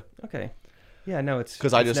want you to, Okay. Yeah, no, it's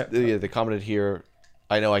because I it's just ne- they commented here.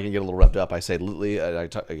 I know I can get a little revved up. I say Lily. I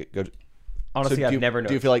go. Honestly, so I've never noticed.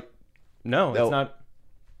 Do you feel like? No, it's not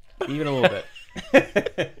even a little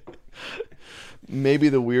bit. Maybe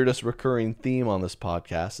the weirdest recurring theme on this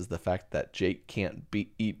podcast is the fact that Jake can't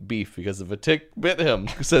eat beef because of a tick bit him,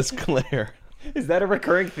 says Claire. Is that a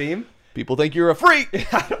recurring theme? People think you're a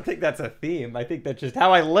freak. I don't think that's a theme. I think that's just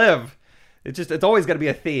how I live. It's always got to be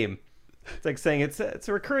a theme. It's like saying it's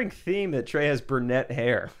a recurring theme that Trey has brunette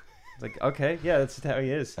hair. It's like, okay, yeah, that's just how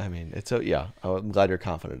he is. I mean, yeah. I'm glad you're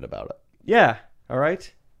confident about it. Yeah, all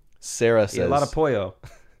right. Sarah says a lot of pollo.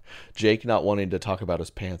 Jake not wanting to talk about his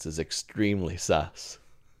pants is extremely sus.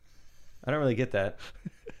 I don't really get that.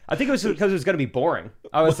 I think it was because it was going to be boring.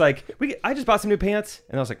 I was like, I just bought some new pants.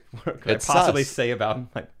 And I was like, what could I possibly say about them?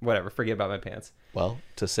 Like, whatever, forget about my pants. Well,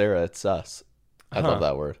 to Sarah, it's sus. I love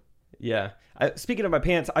that word. Yeah. Speaking of my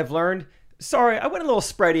pants, I've learned, sorry, I went a little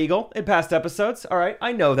spread eagle in past episodes. All right,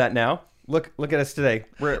 I know that now. Look at us today.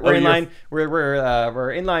 We're in line.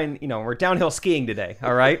 We're in line. We're downhill skiing today.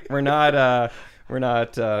 All right, we're not spread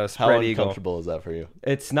How eagle. How uncomfortable is that for you?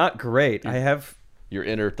 It's not great. I have your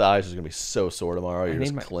inner thighs is gonna be so sore tomorrow. You're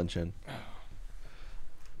just clenching.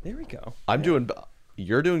 There we go.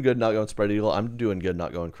 You're doing good not going spread eagle. I'm doing good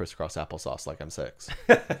not going crisscross applesauce like I'm 6.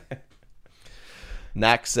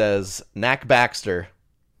 Knack says Knack Baxter,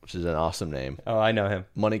 which is an awesome name. Oh, I know him.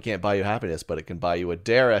 Money can't buy you happiness, but it can buy you a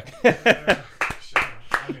Derek.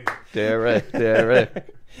 Derek.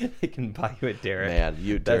 It can buy you a Derek.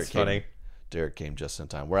 Man, That's funny. Derek came just in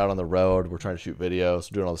time. We're out on the road. We're trying to shoot videos,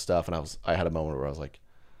 doing all this stuff, and I had a moment where I was like,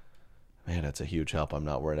 man, that's a huge help. I'm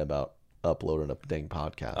not worried about uploading a dang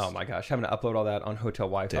podcast. Oh my gosh, having to upload all that on hotel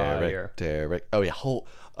Wi-Fi. Derek. Oh yeah.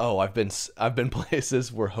 I've been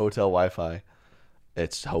places where hotel Wi-Fi,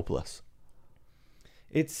 it's hopeless.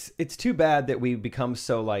 It's too bad that we become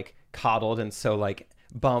so like coddled and so like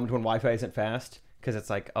bummed when Wi-Fi isn't fast, because it's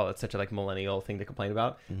like, oh, it's such a like millennial thing to complain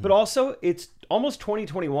about. Mm-hmm. But also, it's almost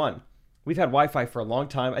 2021. We've had Wi-Fi for a long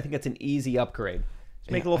time. I think that's an easy upgrade.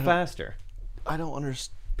 Just make it a little faster. I don't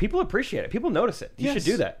understand. People appreciate it. People notice it. You should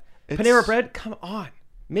do that. Panera Bread, come on,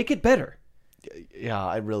 make it better. Yeah,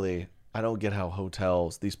 I don't get how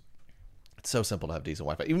hotels it's so simple to have decent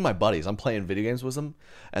Wi-Fi. Even my buddies, I'm playing video games with them,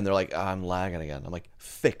 and they're like, I'm lagging again. I'm like,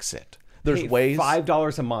 fix it. There's ways.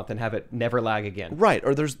 $5 a month and have it never lag again. Right,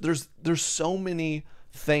 or there's so many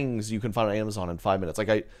things you can find on Amazon in 5 minutes.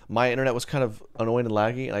 Like my internet was kind of annoying and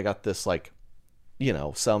laggy, and I got this like,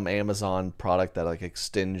 some Amazon product that like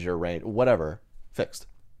extends your range, whatever, fixed.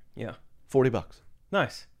 Yeah, $40.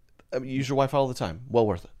 Nice. Use your Wi-Fi all the time. Well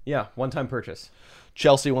worth it. Yeah, one-time purchase.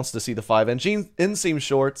 Chelsea wants to see the 5-inch inseam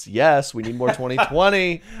shorts. Yes, we need more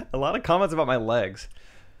 2020. A lot of comments about my legs.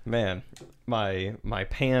 Man, my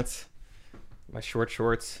pants, my short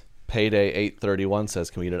shorts. Payday 831 says,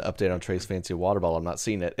 can we get an update on Trey's fancy water bottle? I'm not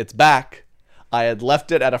seeing it. It's back. I had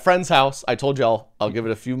left it at a friend's house. I told y'all I'll give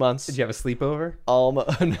it a few months. Did you have a sleepover?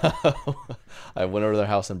 No. I went over to their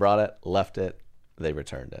house and brought it, left it. They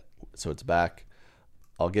returned it. So it's back.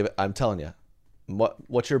 I'll give it. I'm telling you.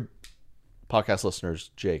 What's your podcast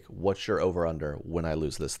listeners, Jake? What's your over under when I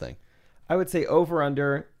lose this thing? I would say over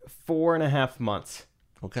under 4.5 months.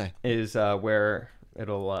 Okay. Is where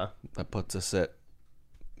it'll. That puts us at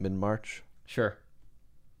mid-March. Sure.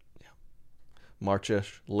 Yeah.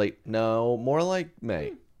 March-ish. Late. No, more like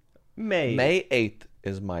May. May 8th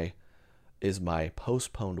is my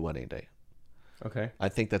postponed wedding day. Okay. I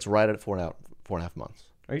think that's right at 4.5 months.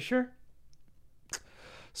 Are you sure?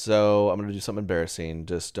 So I'm going to do something embarrassing.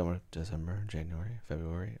 December, January,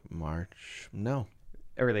 February, March. No.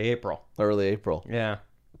 Early April. Yeah.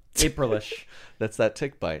 Aprilish. That's that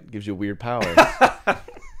tick bite. Gives you weird powers.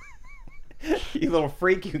 You little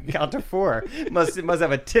freak, you can count to 4. Must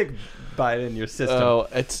have a tick bite in your system. Oh,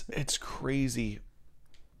 it's crazy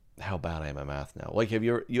how bad I am at math now. Like, have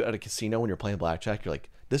you at a casino when you're playing blackjack, you're like,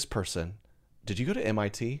 this person, did you go to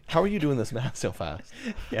MIT? How are you doing this math so fast?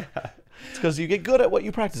 Yeah. It's because you get good at what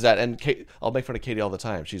you practice at. And I'll make fun of Katie all the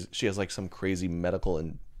time. She has like some crazy medical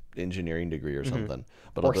and engineering degree or something.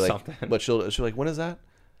 But I'll be like, something. But she'll like, when is that?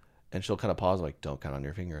 And she'll kind of pause, like, don't count on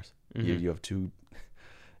your fingers. Mm-hmm.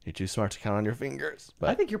 You're too smart to count on your fingers.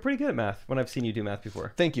 But I think you're pretty good at math when I've seen you do math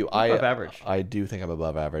before. Thank you. Above average. I do think I'm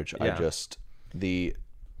above average. Yeah. I just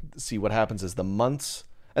see what happens is the months,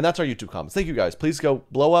 and that's our YouTube comments. Thank you guys. Please go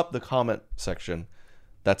blow up the comment section.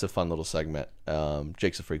 That's a fun little segment.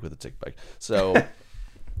 Jake's a freak with a tick bite. So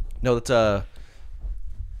no, that's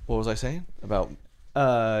what was I saying about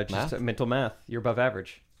just mental math? You're above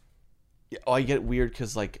average. Yeah, I get weird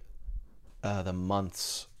because like the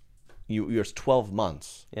months, you're 12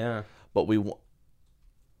 months. Yeah. But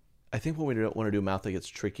I think when we want to do math, it gets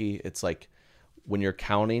tricky. It's like when you're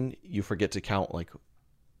counting, you forget to count like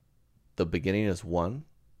the beginning is 1.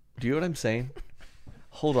 Do you know what I'm saying?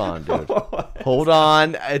 Hold on, dude. Hold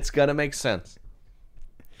on. It's gonna make sense.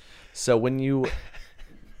 So when you,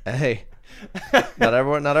 hey, not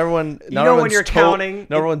everyone. You know when you're counting,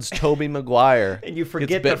 not everyone's Tobey Maguire and you forget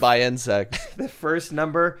gets bit by insects. The first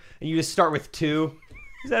number, and you just start with 2.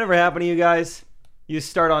 Does that ever happen to you guys? You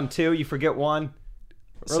start on 2, you forget 1.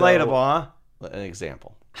 Relatable, huh? An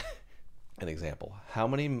example. How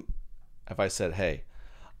many? If I said, hey,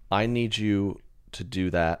 I need you to do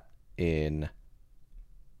that in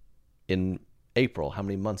April, how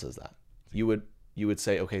many months is that? You would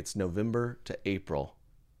say, okay, it's November to April,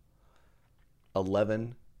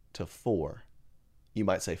 11 to 4. You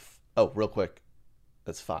might say, oh, real quick,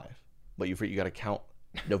 that's 5. But you got to count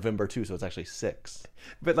November too, so it's actually 6.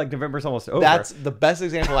 But like November's almost over. That's the best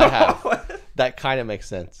example I have. That kind of makes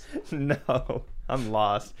sense. No, I'm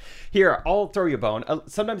lost. Here, I'll throw you a bone.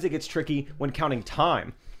 Sometimes it gets tricky when counting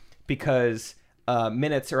time because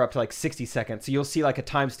minutes are up to like 60 seconds. So you'll see like a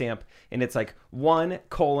timestamp and it's like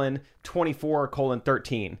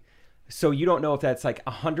 1:24:13. So you don't know if that's like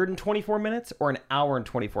 124 minutes or an hour and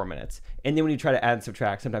 24 minutes. And then when you try to add and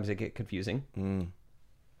subtract, sometimes it gets confusing.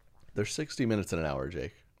 There's 60 minutes in an hour,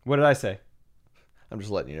 Jake. What did I say? I'm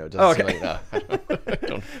just letting you know. It doesn't seem like that.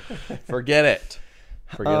 Don't forget it.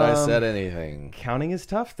 Forget I said anything. Counting is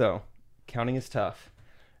tough, though. Counting is tough.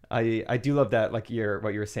 I do love that, like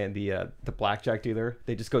what you were saying, the blackjack dealer.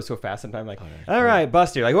 They just go so fast sometimes. Like, all right,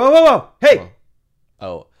 Buster. Like, whoa, hey.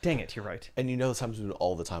 Oh, dang it, you're right. And sometimes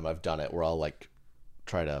all the time I've done it where I'll like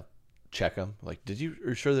try to check them. Like, are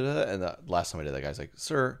you sure they did that? And the last time I did that, guy's like,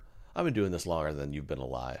 sir, I've been doing this longer than you've been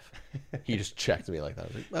alive. He just checked me like that. I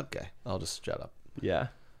was like, okay, I'll just shut up. Yeah,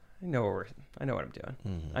 I know what I'm doing.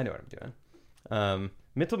 I know what I'm doing.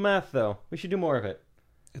 Mental math, though, we should do more of it.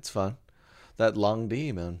 It's fun. That long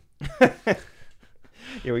D, man.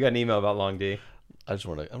 Yeah, we got an email about long D. I'm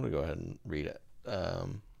gonna go ahead and read it.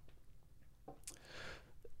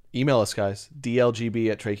 Email us, guys.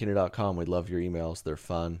 dlgb@trakinder.com. We love your emails. They're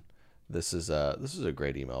fun. This is a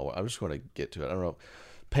great email. I'm just going to get to it. I don't know.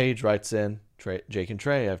 Paige writes in, Jake and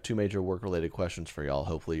Trey, I have 2 major work-related questions for y'all.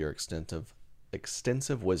 Hopefully your extensive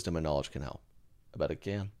wisdom and knowledge can help. I bet it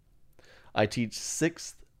can. I teach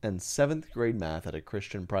 6th and 7th grade math at a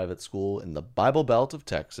Christian private school in the Bible Belt of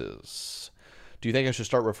Texas. Do you think I should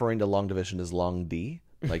start referring to long division as long D,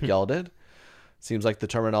 like y'all did? Seems like the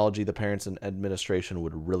terminology the parents and administration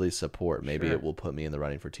would really support. Maybe it will put me in the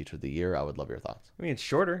running for Teacher of the Year. I would love your thoughts. I mean, it's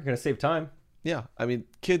shorter. Going to save time. Yeah. I mean,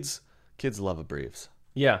 kids love abbreviations.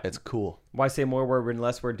 Yeah. It's cool. Why say more word when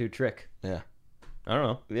less word do trick? Yeah. I don't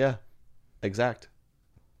know. Yeah. Exact.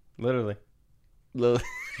 Literally.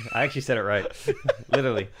 I actually said it right.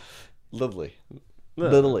 Literally.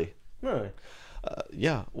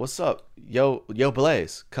 Yeah. What's up? Yo,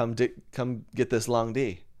 Blaze, come get this long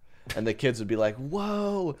D. And the kids would be like,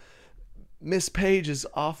 whoa, Miss Page is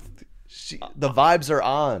off. The vibes are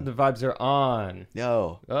on. The vibes are on.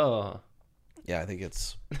 Yo. Oh. Yeah, I think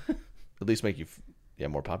it's at least make you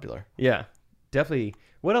more popular. Yeah, definitely.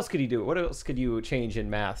 What else could you do? What else could you change in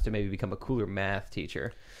math to maybe become a cooler math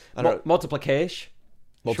teacher? Multiplication.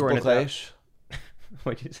 Multiplication.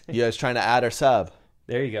 What'd you say? You guys trying to add or sub?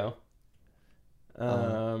 There you go.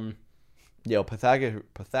 Yo,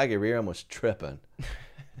 Pythagorean was tripping.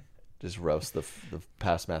 Just roast the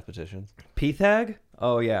past mathematicians. Pythag?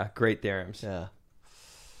 Oh yeah, great theorems. Yeah.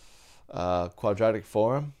 Quadratic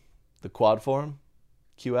form, the quad form,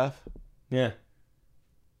 QF. Yeah.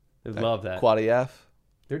 They love that. Quad EF.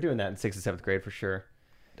 They're doing that in 6th and 7th grade for sure.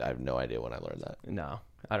 I have no idea when I learned that. No,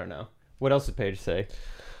 I don't know. What else did Paige say?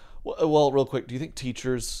 Well, real quick, do you think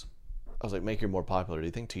teachers? I was like, make it more popular. Do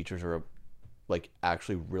you think teachers are like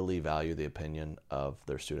actually really value the opinion of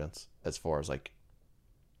their students as far as like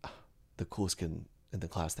the coolest kid in the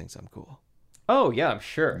class thinks I'm cool? Oh yeah, I'm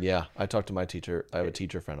sure. Yeah, I talked to my teacher. I have a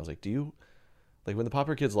teacher friend. I was like, do you like when the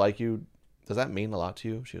popular kids like you? Does that mean a lot to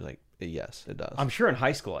you? She was like, yes, it does. I'm sure in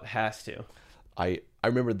high school it has to. I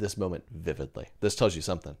remember this moment vividly. This tells you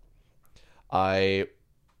something. I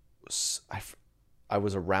was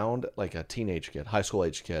around like a teenage kid, high school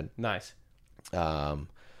age kid. Nice. I'm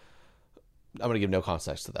gonna give no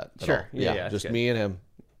context to that. Sure. Yeah. Just me and him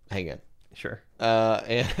hanging. Sure.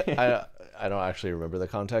 And I don't actually remember the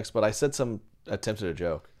context, but I said attempted a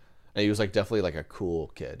joke, and he was like definitely like a cool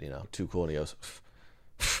kid, too cool, and he goes,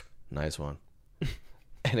 "Nice one,"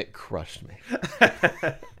 and it crushed me.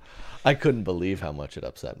 I couldn't believe how much it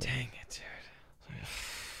upset me. Dang it, dude.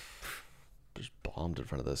 Just bombed in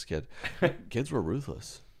front of this kid. Kids were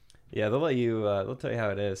ruthless. Yeah, they'll let you. They'll tell you how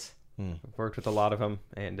it is. I've worked with a lot of them,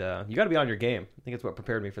 and you got to be on your game. I think it's what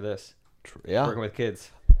prepared me for this. Yeah, working with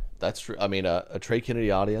kids. that's true. I mean, a Trey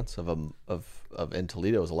Kennedy audience of in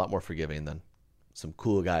Toledo is a lot more forgiving than some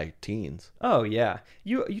cool guy teens. Oh yeah,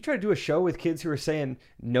 you try to do a show with kids who are saying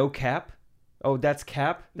no cap. Oh, that's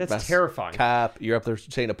cap. That's terrifying. Cap. You're up there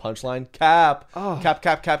saying a punchline. Cap. Oh. Cap.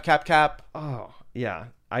 Cap. Cap. Cap. Cap. Oh yeah,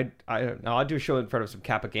 I'll do a show in front of some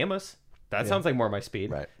Kappa-Gammas. That sounds like more my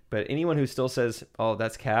speed. Right. But anyone who still says, "Oh,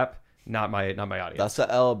 that's cap," not my audience. That's the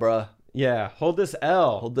L, bruh. Yeah, hold this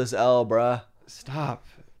L. Hold this L, bruh. Stop.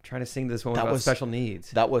 I'm trying to sing this one about special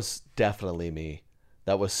needs. That was definitely me.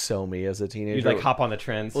 That was so me as a teenager. You'd like hop on the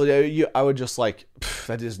trends. Well, I would just like,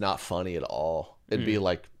 that is not funny at all. It'd be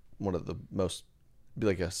like one of the most, be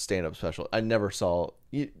like a stand-up special. I never saw,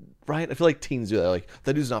 right? I feel like teens do that. Like,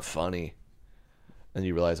 that dude's not funny. And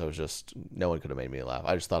you realize no one could have made me laugh.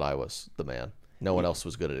 I just thought I was the man. No one else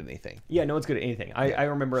was good at anything. Yeah, no one's good at anything. I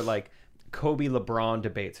remember like Kobe LeBron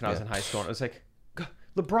debates when I was in high school, and it was like,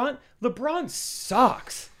 LeBron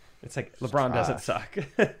sucks. It's like LeBron doesn't suck.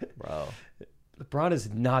 Bro. LeBron is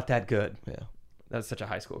not that good. Yeah. That's such a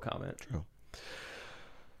high school comment. True.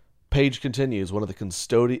 Page continues. One of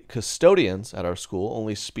the custodians at our school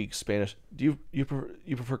only speaks Spanish. Do you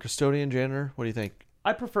prefer custodian, janitor? What do you think?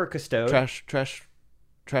 I prefer custode.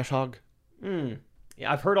 Trash hog.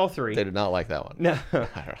 Yeah, I've heard all three. They did not like that one. No,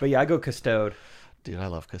 but yeah, I go custode. Dude, I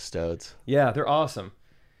love custodes. Yeah, they're awesome.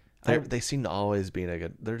 They seem to always be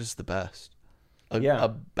good. They're just the best.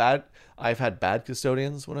 I've had bad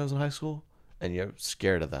custodians when I was in high school, and you're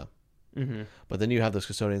scared of them. Mm-hmm. But then you have those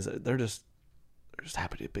custodians that they're just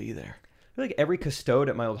happy to be there. I feel like every custode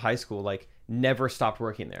at my old high school never stopped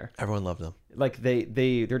working there. Everyone loved them. Like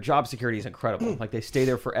their job security is incredible. Like they stay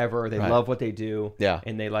there forever. They love what they do. Yeah.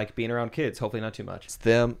 And they like being around kids. Hopefully not too much.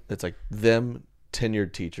 It's like them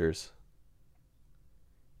tenured teachers.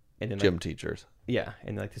 And then gym teachers. Yeah.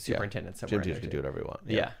 And like the superintendents. Gym teachers can do whatever you want.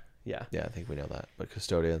 Yeah. Yeah, I think we know that. But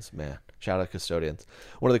custodians, man, shout out custodians.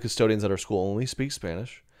 One of the custodians at our school only speaks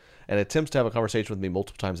Spanish and attempts to have a conversation with me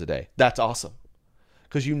multiple times a day. That's awesome.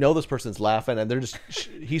 Because this person's laughing and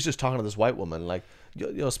he's just talking to this white woman like,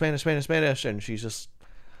 Spanish, and she's just,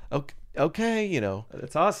 okay,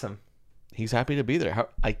 That's awesome. He's happy to be there.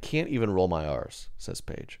 I can't even roll my R's, says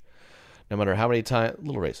Paige. No matter how many times, a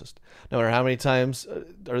little racist. No matter how many times,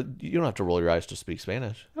 you don't have to roll your eyes to speak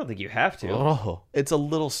Spanish. I don't think you have to. Oh, it's a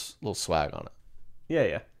little swag on it.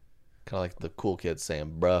 Yeah. Kind of like the cool kids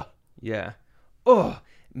saying, bruh. Yeah. Oh,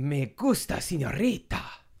 me gusta, señorita.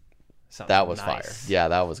 That was nice. Fire. Yeah,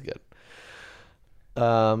 that was good.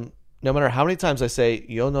 No matter how many times I say,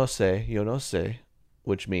 yo no sé,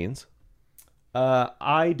 which means?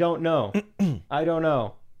 I don't know. I don't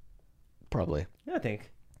know. Probably. Yeah, I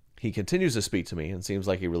think. He continues to speak to me and seems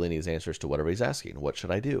like he really needs answers to whatever he's asking. What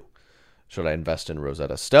should I do? Should I invest in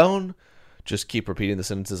Rosetta Stone? Just keep repeating the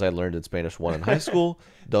sentences I learned in Spanish 1 in high school?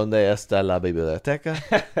 ¿Dónde está la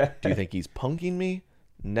biblioteca? Do you think he's punking me?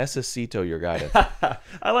 Necesito your guidance.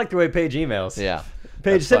 I like the way Paige emails. Yeah.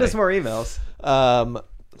 Paige, send us more emails.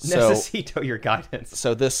 Necesito your guidance.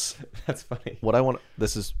 So this... That's funny. What I want...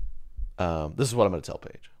 This is what I'm going to tell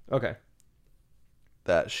Paige. Okay.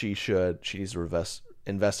 That she needs to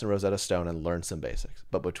invest in Rosetta Stone and learn some basics.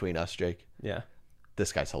 But between us, Jake,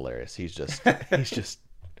 this guy's hilarious. He's just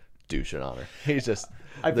douching on her. He's just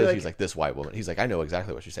he's like this white woman. He's like, I know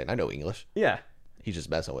exactly what she's saying. I know English. Yeah. He's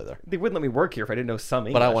just messing with her. They wouldn't let me work here if I didn't know some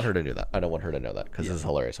English. But I want her to do that. I don't want her to know that because this is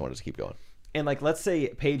hilarious. I want us to keep going. And let's say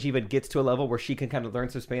Paige even gets to a level where she can kind of learn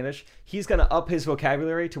some Spanish. He's going to up his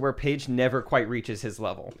vocabulary to where Paige never quite reaches his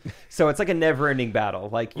level. So it's like a never-ending battle.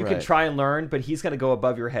 Like you can try and learn, but he's going to go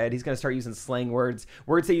above your head. He's going to start using slang words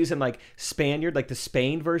they use in like Spaniard, like the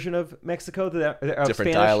Spain version of Mexico, different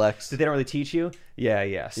Spanish, dialects that they don't really teach you.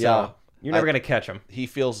 Yeah. So you're never going to catch him. He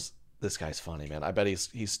feels this guy's funny, man. I bet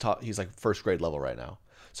he's like first grade level right now.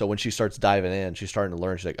 So when she starts diving in, she's starting to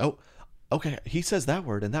learn. She's like, oh, okay, he says that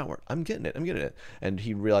word and that word. I'm getting it. And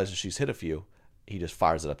he realizes she's hit a few. He just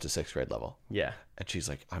fires it up to 6th grade level. Yeah. And she's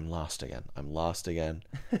like, I'm lost again.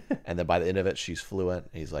 And then by the end of it, she's fluent.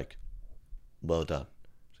 He's like, well done.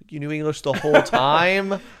 Like, you knew English the whole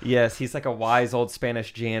time? Yes, he's like a wise old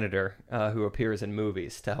Spanish janitor who appears in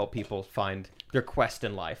movies to help people find their quest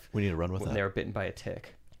in life. We need to run with that. When they were bitten by a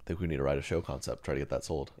tick. I think we need to write a show concept, try to get that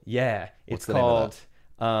sold. Yeah. What's the called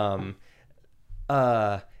name of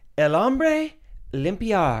that? El Hombre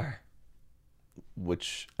Limpiar.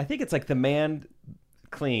 Which I think it's like the man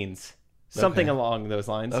cleans. Something along those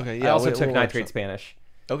lines. Okay, yeah. I also took 9th grade Spanish.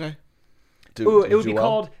 Okay. It would be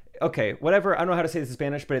called, okay, whatever. I don't know how to say this in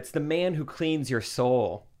Spanish, but it's the man who cleans your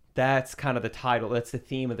soul. That's kind of the title. That's the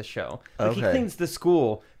theme of the show. Like, he Okay. cleans the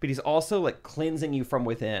school, but he's also like cleansing you from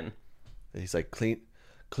within. He's like,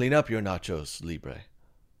 clean up your nachos, Libre.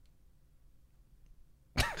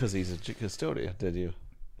 Because he's a custodian. Did you?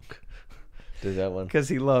 Did that one? Because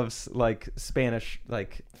he loves like Spanish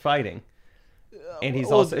like fighting. And he's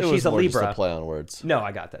Well, also it was she's a more just Libra. a play on words. No,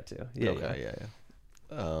 I got that too. Yeah, Okay, yeah.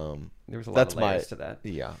 There was a lot That's of layers my to that.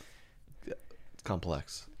 yeah. It's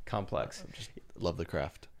complex. Complex. Just love the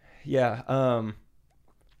craft. Yeah.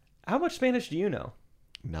 How much Spanish do you know?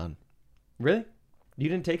 None. Really? You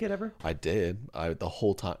didn't take it ever? I did. The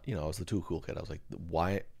whole time, I was the too cool kid. I was like,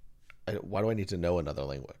 why do I need to know another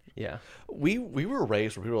language? Yeah. We were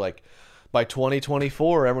raised where people were like, by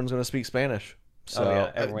 2024, everyone's going to speak Spanish. So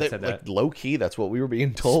yeah, everyone said that. Like, low key, that's what we were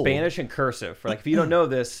being told. Spanish and cursive. Like, if you don't know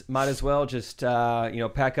this, might as well just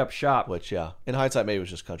pack up shop. Which, yeah, in hindsight, maybe it was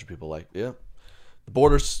just country people like, yeah, the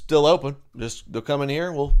border's still open. Just they'll come in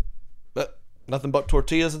here. Nothing but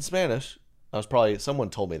tortillas in Spanish. Someone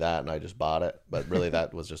told me that, and I just bought it. But really,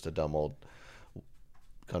 that was just a dumb old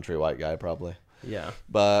country white guy, probably. Yeah.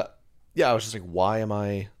 But yeah, I was just like, why am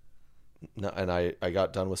I? No, and I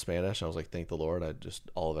got done with Spanish. And I was like, thank the Lord. I just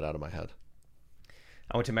all of it out of my head.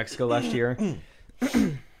 I went to Mexico last year.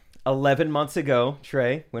 11 months ago,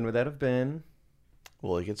 Trey. When would that have been?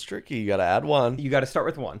 Well, it gets tricky. You got to add one. You got to start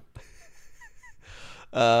with one.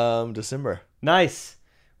 December. Nice.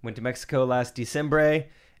 Went to Mexico last December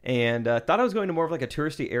and thought I was going to more of like a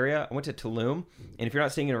touristy area. I went to Tulum, and if you're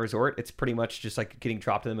not staying in a resort, it's pretty much just like getting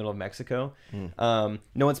dropped in the middle of Mexico. No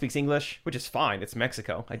one speaks English, which is fine. It's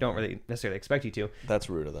Mexico. I don't really necessarily expect you to. That's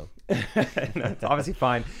rude of them. That's obviously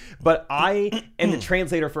fine. But I am the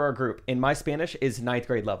translator for our group, and my Spanish is 9th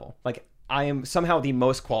grade level. Like, I am somehow the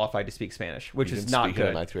most qualified to speak Spanish, which is not speak good.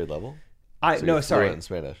 at a 9th grade level. No, you're sorry. fluent in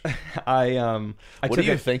Spanish. I What took do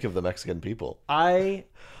you it. think of the Mexican people? I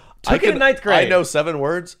took it in 9th grade. I know 7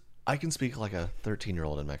 words. I can speak like a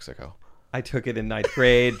 13-year-old in Mexico. I took it in 9th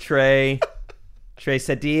grade. Trey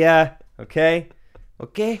Cedilla. Okay.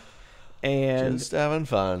 And Just having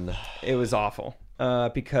fun. it was awful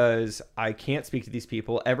because I can't speak to these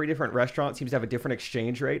people. Every different restaurant seems to have a different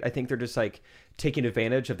exchange rate. I think they're just like taking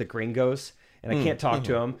advantage of the gringos, and I can't talk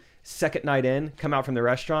to them. Second night in, come out from the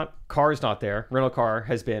restaurant, car's not there. Rental car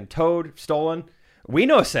has been towed, stolen. We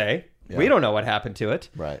no say. Yeah. We don't know what happened to it.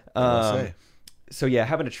 Right. So yeah,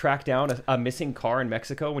 having to track down a missing car in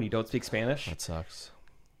Mexico when you don't speak Spanish. That sucks.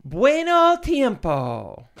 Bueno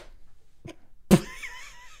tiempo.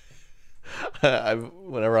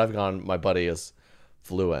 Whenever I've gone, my buddy is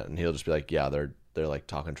fluent, and he'll just be like, yeah, they're like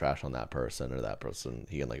talking trash on that person or that person.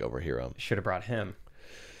 He can like overhear them. Should have brought him.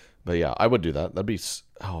 But yeah, I would do that. That'd be,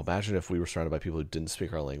 imagine if we were surrounded by people who didn't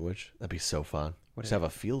speak our language. That'd be so fun. Just have a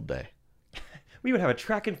field day. We would have a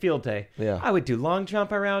track and field day. Yeah. I would do long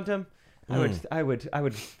jump around them. I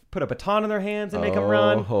would put a baton in their hands and make them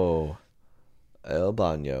run. Oh, El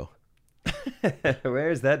Baño.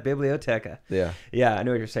 Where's that biblioteca? Yeah. Yeah, I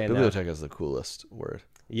know what you're saying. Biblioteca is the coolest word.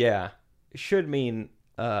 Yeah, it should mean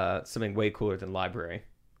something way cooler than library.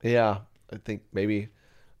 Yeah, I think maybe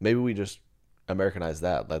we just Americanize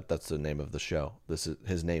that. That's the name of the show.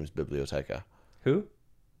 His name's Biblioteca. Who?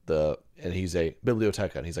 And he's a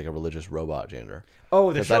biblioteca, and he's like a religious robot janitor.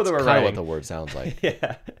 Oh, the show that we're That's kind of writing. what the word sounds like.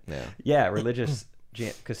 Yeah, religious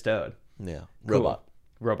custode. Yeah, Cool.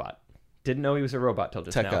 Robot. Didn't know he was a robot till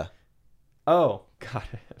just now. Teca. Oh, got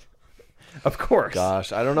it. Of course.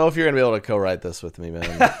 Gosh, I don't know if you're gonna be able to co-write this with me, man.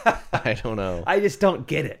 I don't know. I just don't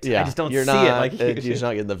get it. Yeah, I just don't you're see not, it like you you're do. just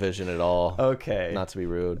not getting the vision at all. Okay. Not to be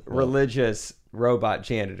rude. but- Religious robot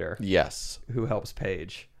janitor Yes. who helps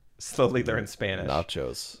Paige slowly learn Spanish.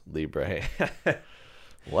 Nachos Libre.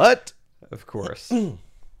 What? Of course.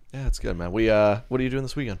 Yeah, it's good, man. What are you doing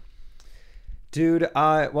this weekend? Dude,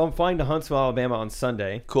 I'm flying to Huntsville, Alabama on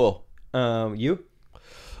Sunday. Cool. You?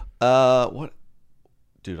 What?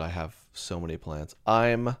 Dude, I have so many plans.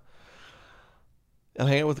 I'm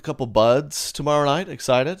hanging out with a couple buds tomorrow night.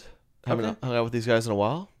 Excited. Haven't hung out with these guys in a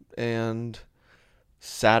while. And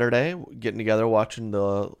Saturday, getting together, watching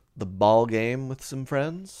the ball game with some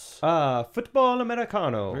friends. Football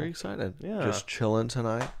Americano. Very excited. Yeah. Just chilling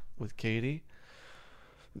tonight with Katie.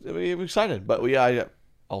 I'm excited, but I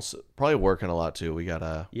also probably working a lot too. We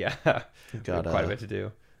got Yeah. Got, quite a bit to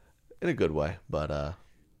do. in a good way, but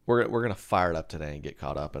we're gonna fire it up today and get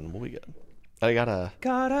caught up, and we'll be good. I gotta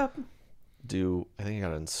Got up. I think I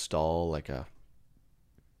gotta install like a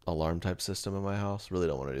alarm type system in my house. Really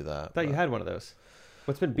don't want to do that. I thought you but- had one of those.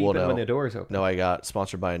 What's been beeping no. when the doors open? No, I got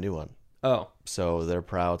sponsored by a new one. Oh. So they're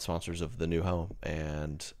proud sponsors of the new home,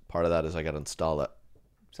 and part of that is I got to install it.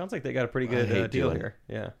 Sounds like they got a pretty I hate good deal doing- here.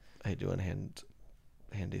 Yeah. I hate doing hand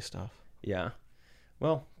handy stuff. Yeah.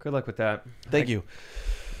 Well, good luck with that. Thank you.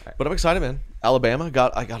 But I'm excited, man. Alabama I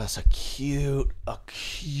got us a cute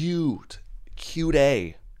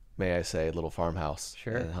A, may I say, little farmhouse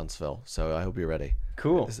in Huntsville. So I hope you're ready.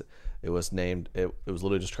 Cool. It was named. It was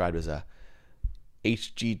literally described as a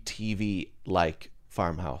HGTV like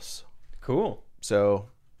farmhouse. Cool. So,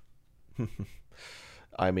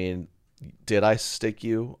 I mean, did I stick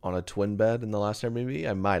you on a twin bed in the last Airbnb?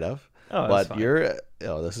 I might have. Oh, but fine.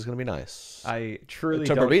 this is gonna be nice. I truly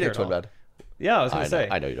don't care at twin bed. Yeah, I was gonna say.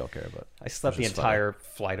 I know you don't care, but I slept the entire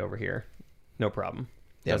flight over here. No problem.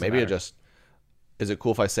 Yeah, Doesn't maybe matter. Is it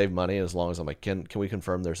cool if I save money as long as I'm like, can we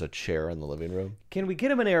confirm there's a chair in the living room? Can we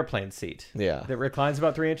get him an airplane seat? Yeah. That reclines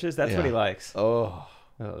about 3 inches? That's what he likes. Oh,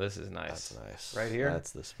 this is nice. that's nice. Right here?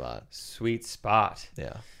 That's the spot. Sweet spot.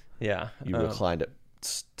 Yeah. Yeah. You reclined it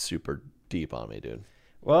super deep on me, dude.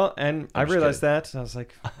 Well, and I realized that. I was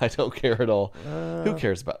like, I don't care at all. Who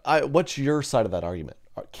cares about what's your side of that argument?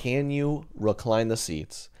 Can you recline the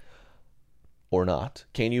seats or not?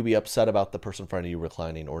 Can you be upset about the person in front of you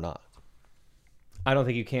reclining or not? I don't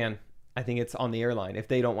think you can. I think it's on the airline. If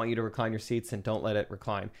they don't want you to recline your seats, then don't let it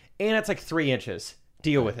recline. And it's like 3 inches.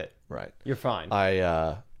 Deal with it. Right. You're fine.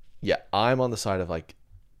 I'm on the side of like,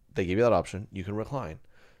 they gave you that option. You can recline.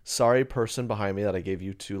 Sorry, person behind me, that I gave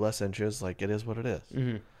you 2 less inches. Like, it is what it is.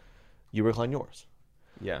 Mm-hmm. You recline yours.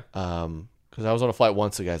 Yeah. Because I was on a flight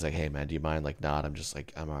once. The guy's like, "Hey, man, do you mind?" Like, not. I'm just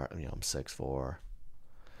like, I'm 6'4",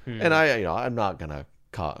 and I'm not gonna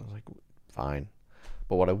call. I was like, fine.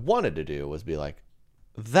 But what I wanted to do was be like,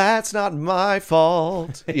 "That's not my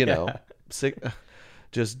fault,"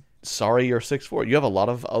 just sorry, you're 6'4". You have a lot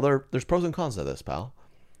of other. There's pros and cons to this, pal.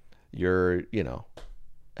 Hey,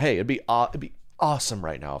 it'd be awesome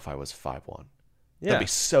right now if I was 5'1". Yeah. That'd be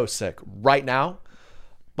so sick right now.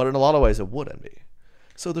 But in a lot of ways, it wouldn't be.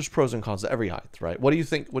 So there's pros and cons to every height, right? What do you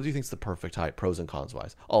think? What do you think is the perfect height, pros and cons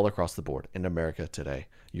wise, all across the board in America today?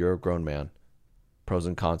 You're a grown man. Pros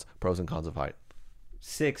and cons of height.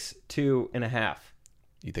 6'2.5".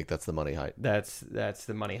 You think that's the money height? That's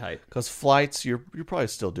the money height. Because flights, you're probably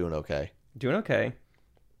still doing okay. Doing okay.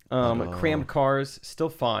 Crammed cars, still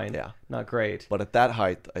fine. Yeah, not great. But at that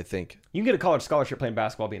height, I think you can get a college scholarship playing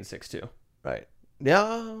basketball being 6'2". Right.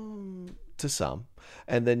 Yeah, to some.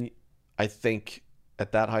 And then I think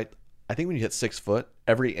at that height, I think when you hit 6 foot,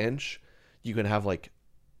 every inch, you can have like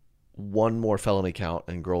one more felony count,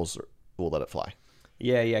 and girls will let it fly.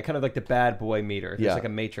 Yeah, kind of like the bad boy meter. There's like a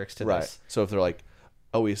matrix to this. So if they're like,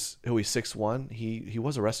 oh, he's 6'1", he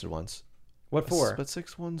was arrested once. What for? But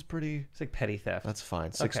 6'1's pretty. It's like petty theft. That's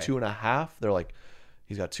fine. 6'2.5", they're like,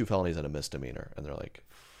 he's got 2 felonies and a misdemeanor, and they're like,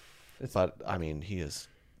 but I mean, he's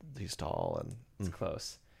tall and it's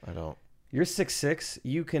close. I don't. You're 6'6".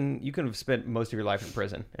 You can have spent most of your life in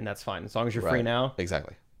prison, and that's fine as long as you're free now.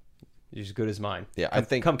 Exactly. You're as good as mine. Yeah, I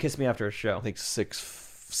think. Come kiss me after a show. I think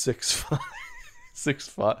 6'5",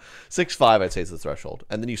 6'5", I'd say is the threshold,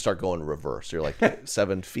 and then you start going reverse. You're like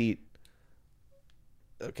 7 feet.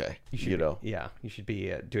 Okay, Yeah, you should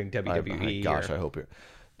be doing WWE. I hope you're.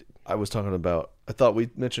 I was talking about. I thought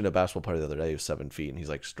we mentioned a basketball player the other day who's 7 feet, and he's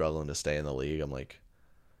like struggling to stay in the league. I'm like,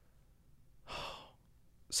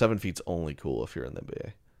 7 feet's only cool if you're in the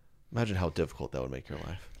NBA. Imagine how difficult that would make your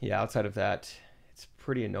life. Yeah, outside of that, it's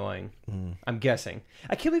pretty annoying. I'm guessing.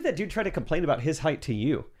 I can't believe that dude tried to complain about his height to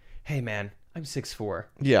you. Hey, man, I'm 6'4".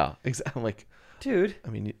 Yeah, exactly. I'm like, dude. I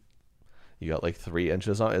mean, you got like 3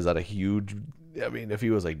 inches on. Is that a huge? I mean, if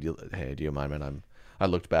he was like, "Hey, do you mind, man? I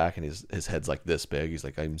looked back and his head's like this big. He's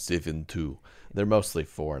like, I'm 7'2". They're mostly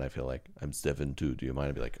 4, and I feel like I'm 7'2". Do you mind?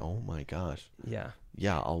 I'd be like, oh my gosh. Yeah.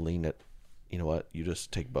 Yeah, I'll lean it. You know what? You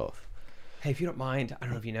just take both. Hey, if you don't mind, I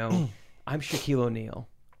don't know if you know, I'm Shaquille O'Neal.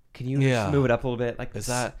 Can you just move it up a little bit? Like, is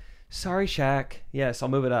that? Sorry, Shaq. Yes, I'll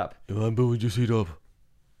move it up. I'm moving your seat up.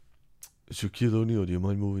 Shaquille O'Neal, do you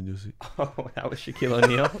mind moving your seat? Oh, that was Shaquille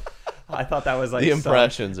O'Neal. I thought that was like the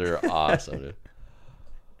impressions are awesome. Dude.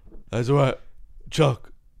 That's right,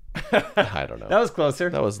 Chuck. I don't know. That was closer.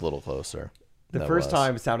 That was a little closer. The first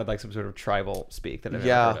time sounded like some sort of tribal speak that I've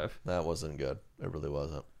ever heard of. That wasn't good. It really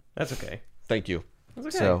wasn't. That's okay. Thank you.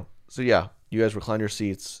 That's okay. So yeah, you guys recline your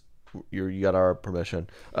seats. You got our permission.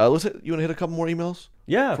 You want to hit a couple more emails?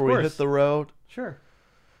 Yeah, before we hit the road. Sure.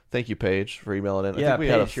 Thank you, Paige, for emailing in. Yeah, I think we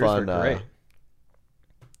had a fun. Great.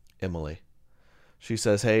 Emily, she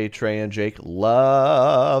says, "Hey Trey and Jake,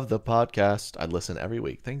 love the podcast. I listen every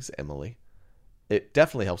week. Thanks, Emily. It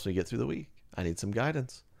definitely helps me get through the week. I need some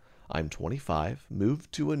guidance. I'm 25,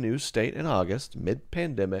 moved to a new state in August,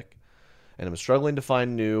 mid-pandemic, and I'm struggling to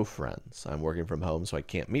find new friends. I'm working from home, so I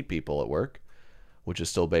can't meet people at work. which is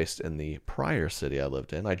still based in the prior city I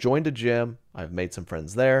lived in. I joined a gym. I've made some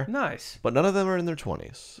friends there. Nice. But none of them are in their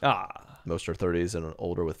 20s. Ah. Most are 30s and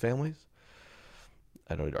older with families.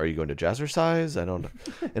 Are you going to jazzercise? I don't know.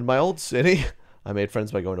 In my old city, I made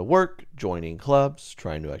friends by going to work, joining clubs,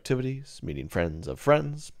 trying new activities, meeting friends of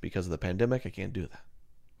friends. Because of the pandemic, I can't do that.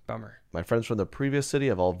 Bummer. My friends from the previous city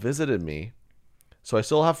have all visited me, so I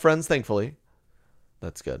still have friends, thankfully.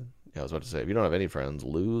 That's good. Yeah, I was about to say, if you don't have any friends,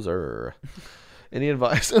 loser. Any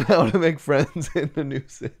advice on how to make friends in a new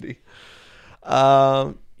city?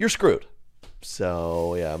 You're screwed.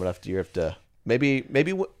 So yeah, you have to maybe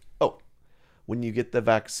when you get the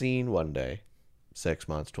vaccine one day, 6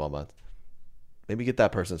 months, 12 months, maybe get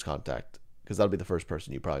that person's contact, because that'll be the first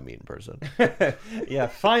person you probably meet in person. Yeah,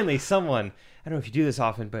 finally someone. I don't know if you do this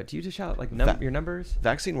often, but do you just shout like your numbers?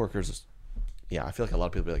 Vaccine workers. Yeah, I feel like a lot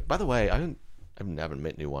of people be like, by the way, I haven't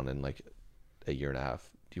met anyone in like a year and a half.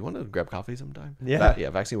 Do you want to grab coffee sometime? Yeah.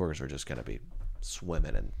 Vaccine workers are just going to be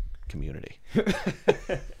swimming in community.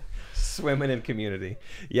 Swimming in community.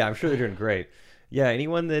 Yeah, I'm sure they're doing great. Yeah,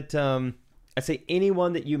 anyone that I'd say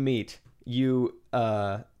anyone that you meet, you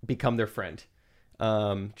become their friend.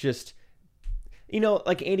 Just,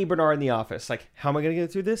 like Andy Bernard in The Office. Like, how am I going to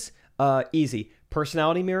get through this? Easy.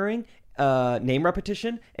 Personality mirroring, name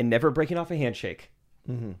repetition, and never breaking off a handshake.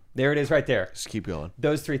 Mm-hmm. There it is right there. Just keep going.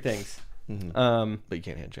 Those three things. Mm-hmm. But you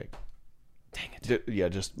can't handshake. Dang it. Yeah,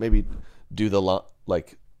 just maybe do the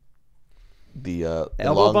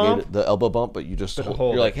elbow bump? The elbow bump, but you just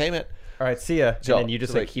you're like, hey man. All right, see ya. So, and then you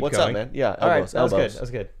just keep what's going. What's up, man? Yeah, elbows. All right, that was elbows. good. That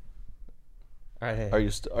was good. All right, hey. Are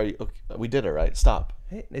you okay? We did it, right? Stop.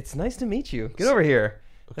 Hey, it's nice to meet you. Get over here.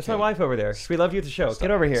 Okay. That's my wife over there. We love you at the show. Stop.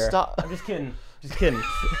 Get over here. Stop. I'm just kidding. Just kidding.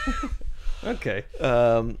 Okay.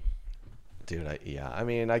 Dude,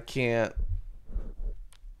 I can't.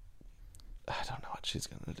 I don't know what she's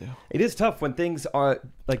gonna do. It is tough when things are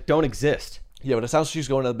don't exist. Yeah, but it sounds like she's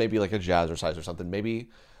going to maybe like a jazzercise or something. Maybe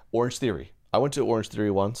Orange Theory. I went to Orange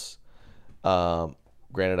Theory once.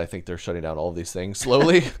 Granted, I think they're shutting down all of these things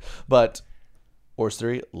slowly, but Orange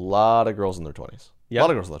Theory, a lot of girls in their 20s. Yep. A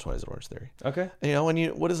lot of girls in their 20s at Orange Theory. Okay.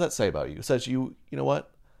 And what does that say about you? It says you know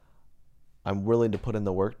what? I'm willing to put in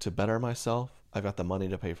the work to better myself. I've got the money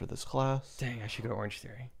to pay for this class. Dang, I should go to Orange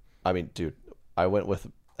Theory. I mean, dude, I went with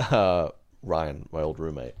Ryan, my old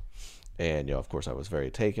roommate, and of course I was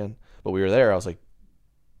very taken. But we were there. I was like,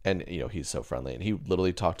 and he's so friendly, and he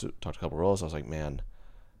literally talked to a couple of girls. I was like, man,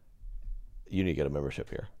 you need to get a membership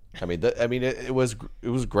here. I mean, it was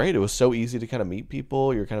great. It was so easy to kind of meet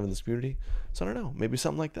people. You're kind of in this community. So I don't know, maybe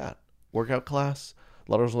something like that. Workout class.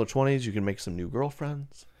 A lot of girls in their 20s. You can make some new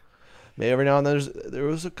girlfriends. Maybe every now and then there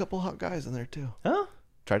was a couple hot guys in there too. Huh?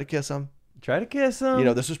 Try to kiss them.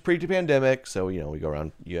 This was pre-pandemic, so we go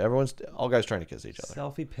around. All guys trying to kiss each other.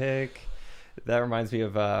 Selfie pic. That reminds me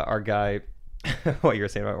of our guy. What you were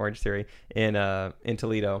saying about Orange Theory in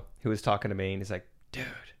Toledo, who was talking to me, and he's like, dude,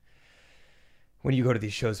 when you go to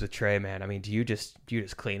these shows with Trey, man, I mean, do you just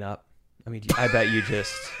clean up? I mean, I bet you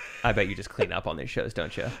just clean up on these shows,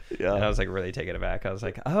 don't you? Yeah. And I was like really taken aback. I was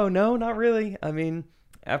like, oh no, not really. I mean,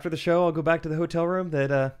 after the show, I'll go back to the hotel room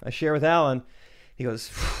that I share with Alan. He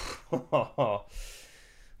goes,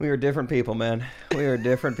 we are different people, man. We are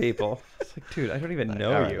different people. It's like, dude, I don't even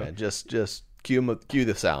know you. Man, just cue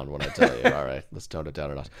the sound when I tell you. All right, let's tone it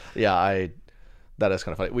down a notch. Yeah, that is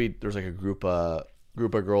kind of funny. There's like a group of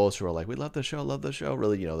girls who are like, we love the show.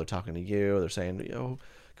 Really, they're talking to you. They're saying, can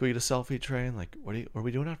we get a selfie train? Like, what are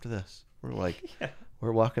we doing after this? We're like,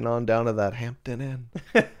 we're walking on down to that Hampton Inn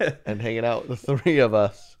and hanging out with the three of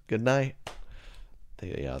us. Good night.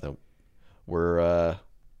 We're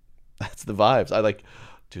that's the vibes.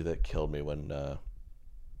 Dude, that killed me when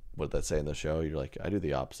what did that say in the show? You're like, I do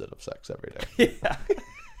the opposite of sex every day. Yeah.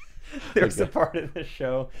 There was a part of the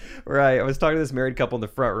show where I was talking to this married couple in the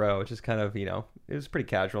front row, which is kind of, it was pretty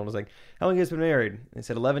casual. And I was like, how long have you guys been married? And they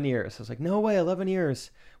said 11 years. I was like, no way, 11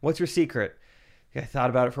 years. What's your secret? I thought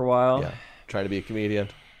about it for a while. Yeah. Trying to be a comedian.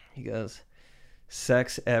 He goes,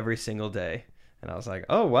 sex every single day. And I was like,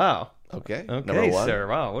 oh, wow. Okay. Number one. Sir.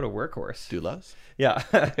 Wow, what a workhorse. Do less? Yeah.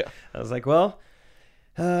 I was like, well,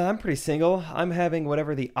 I'm pretty single. I'm having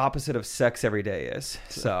whatever the opposite of sex every day is.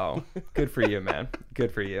 So good for you, man.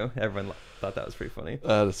 Good for you. Everyone thought that was pretty funny.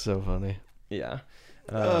 That is so funny. Yeah.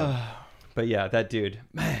 But yeah, that dude,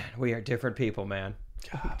 man, we are different people, man.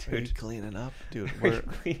 God, dude, cleaning up, dude. We're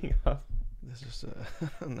cleaning up. This is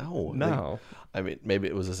no. No. I mean, maybe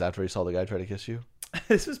it was this after you saw the guy try to kiss you.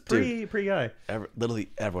 This was pre-guy. Literally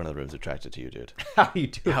everyone in the room's attracted to you, dude. How are you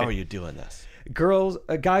doing? How are you doing this? Girls,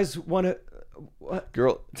 guys want What?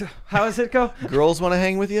 Girl, How does it go? girls want to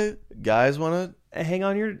hang with you. Guys want Hang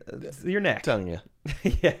on your neck. to tongue you.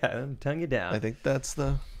 Yeah, tongue you down. I think that's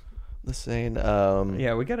the saying.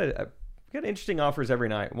 Yeah, we got interesting offers every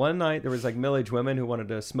night. One night there was like middle-aged women who wanted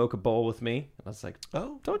to smoke a bowl with me. I was like,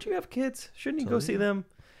 Oh, "Don't you have kids? Shouldn't you go see Totally.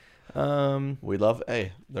 them?" we love.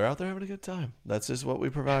 Hey, they're out there having a good time. That's just what we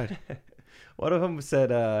provide. One of them said,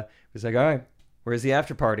 "Was like, all right, where's the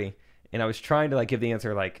after party?" And I was trying to like give the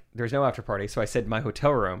answer like, "There's no after party." So I said, "My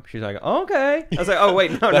hotel room." She's like, "Okay." I was like, "Oh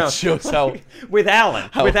wait, no, That no." shows how with Alan.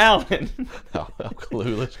 With Alan. how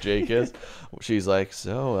clueless Jake is. She's like,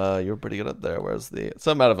 so you're pretty good up there. Where's the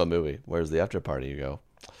something out of a movie? Where's the after party? You go,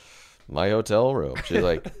 my hotel room. She's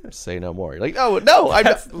like, say no more. You're like, oh no,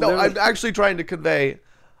 I'm actually trying to convey,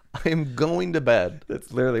 I'm going to bed.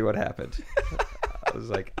 That's literally what happened. I was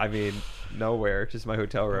like, I mean, nowhere, just my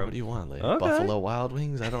hotel room. What do you want, lady? Okay. Buffalo Wild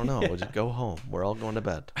Wings? I don't know. We'll just go home. We're all going to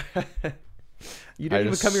bed. You didn't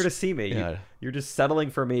even just- come here to see me. yeah. You're just settling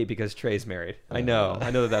for me because Trey's married. I know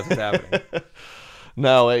that's what's happening.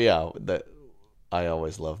 No, yeah, that I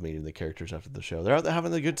always love meeting the characters after the show. They're out there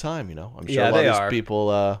having a good time, you know. I'm sure Yeah, a lot they of these are.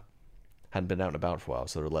 people hadn't been out and about for a while,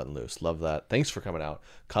 so they're letting loose. Love that. Thanks for coming out.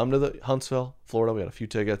 Come to the Huntsville, Florida. We got a few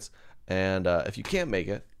tickets, and if you can't make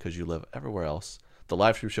it because you live everywhere else, the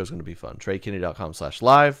live stream show is going to be fun.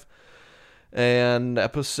 TreyKinney.com/live, and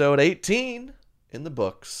episode 18 in the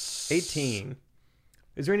books. 18.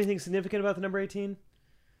 Is there anything significant about the number 18?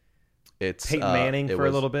 It's Peyton Manning for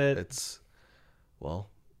a little bit. It's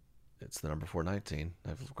the number 419.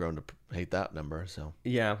 I've grown to hate that number. So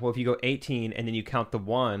Yeah. Well, if you go 18 and then you count the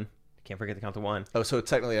 1, can't forget to count the 1. oh, so it's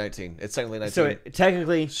technically 19. It's technically 19. So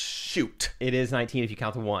technically, Shoot. it is 19 if you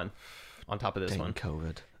count the 1 on top of this Dang one.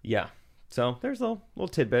 COVID. Yeah. So there's a little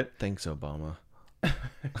tidbit. Thanks, Obama.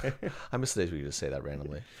 I miss the days where you just say that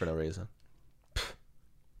randomly for no reason.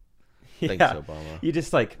 Thanks, Yeah. Obama. You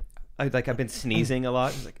just like I've been sneezing a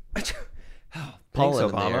lot. It's like, oh, thanks, Pollen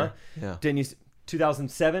in the Obama. air. Yeah. Didn't use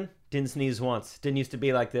 2007. Didn't sneeze once. Didn't used to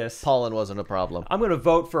be like this. Pollen wasn't a problem. I'm gonna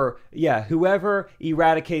vote for whoever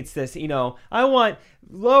eradicates this. You know, I want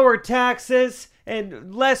lower taxes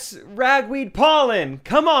and less ragweed pollen.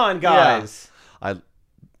 Come on, guys.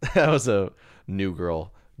 That was a new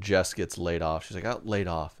girl. Jess gets laid off. She's like, I got laid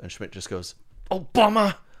off. And Schmidt just goes,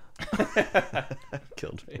 Obama.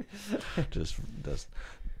 Killed me. Just does.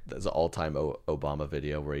 There's an all-time Obama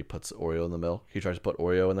video where he puts Oreo in the milk. He tries to put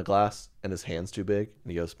Oreo in the glass, and his hand's too big.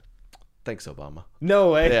 And he goes, thanks, Obama. No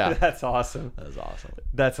way. Yeah. That's awesome. That is awesome.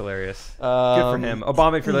 That's hilarious. Good for him.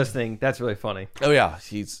 Obama, if you're listening, that's really funny. Oh, yeah.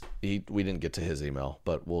 We didn't get to his email,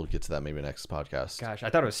 but we'll get to that maybe next podcast. Gosh, I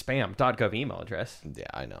thought it was spam. .gov email address. Yeah,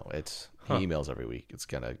 I know. He emails every week.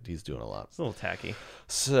 He's doing a lot. It's a little tacky.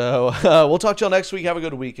 So we'll talk to y'all next week. Have a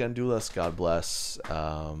good weekend. Do less. God bless.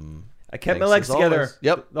 I kept my Thanks legs as together. always.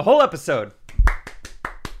 Yep. The whole episode.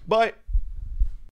 Bye.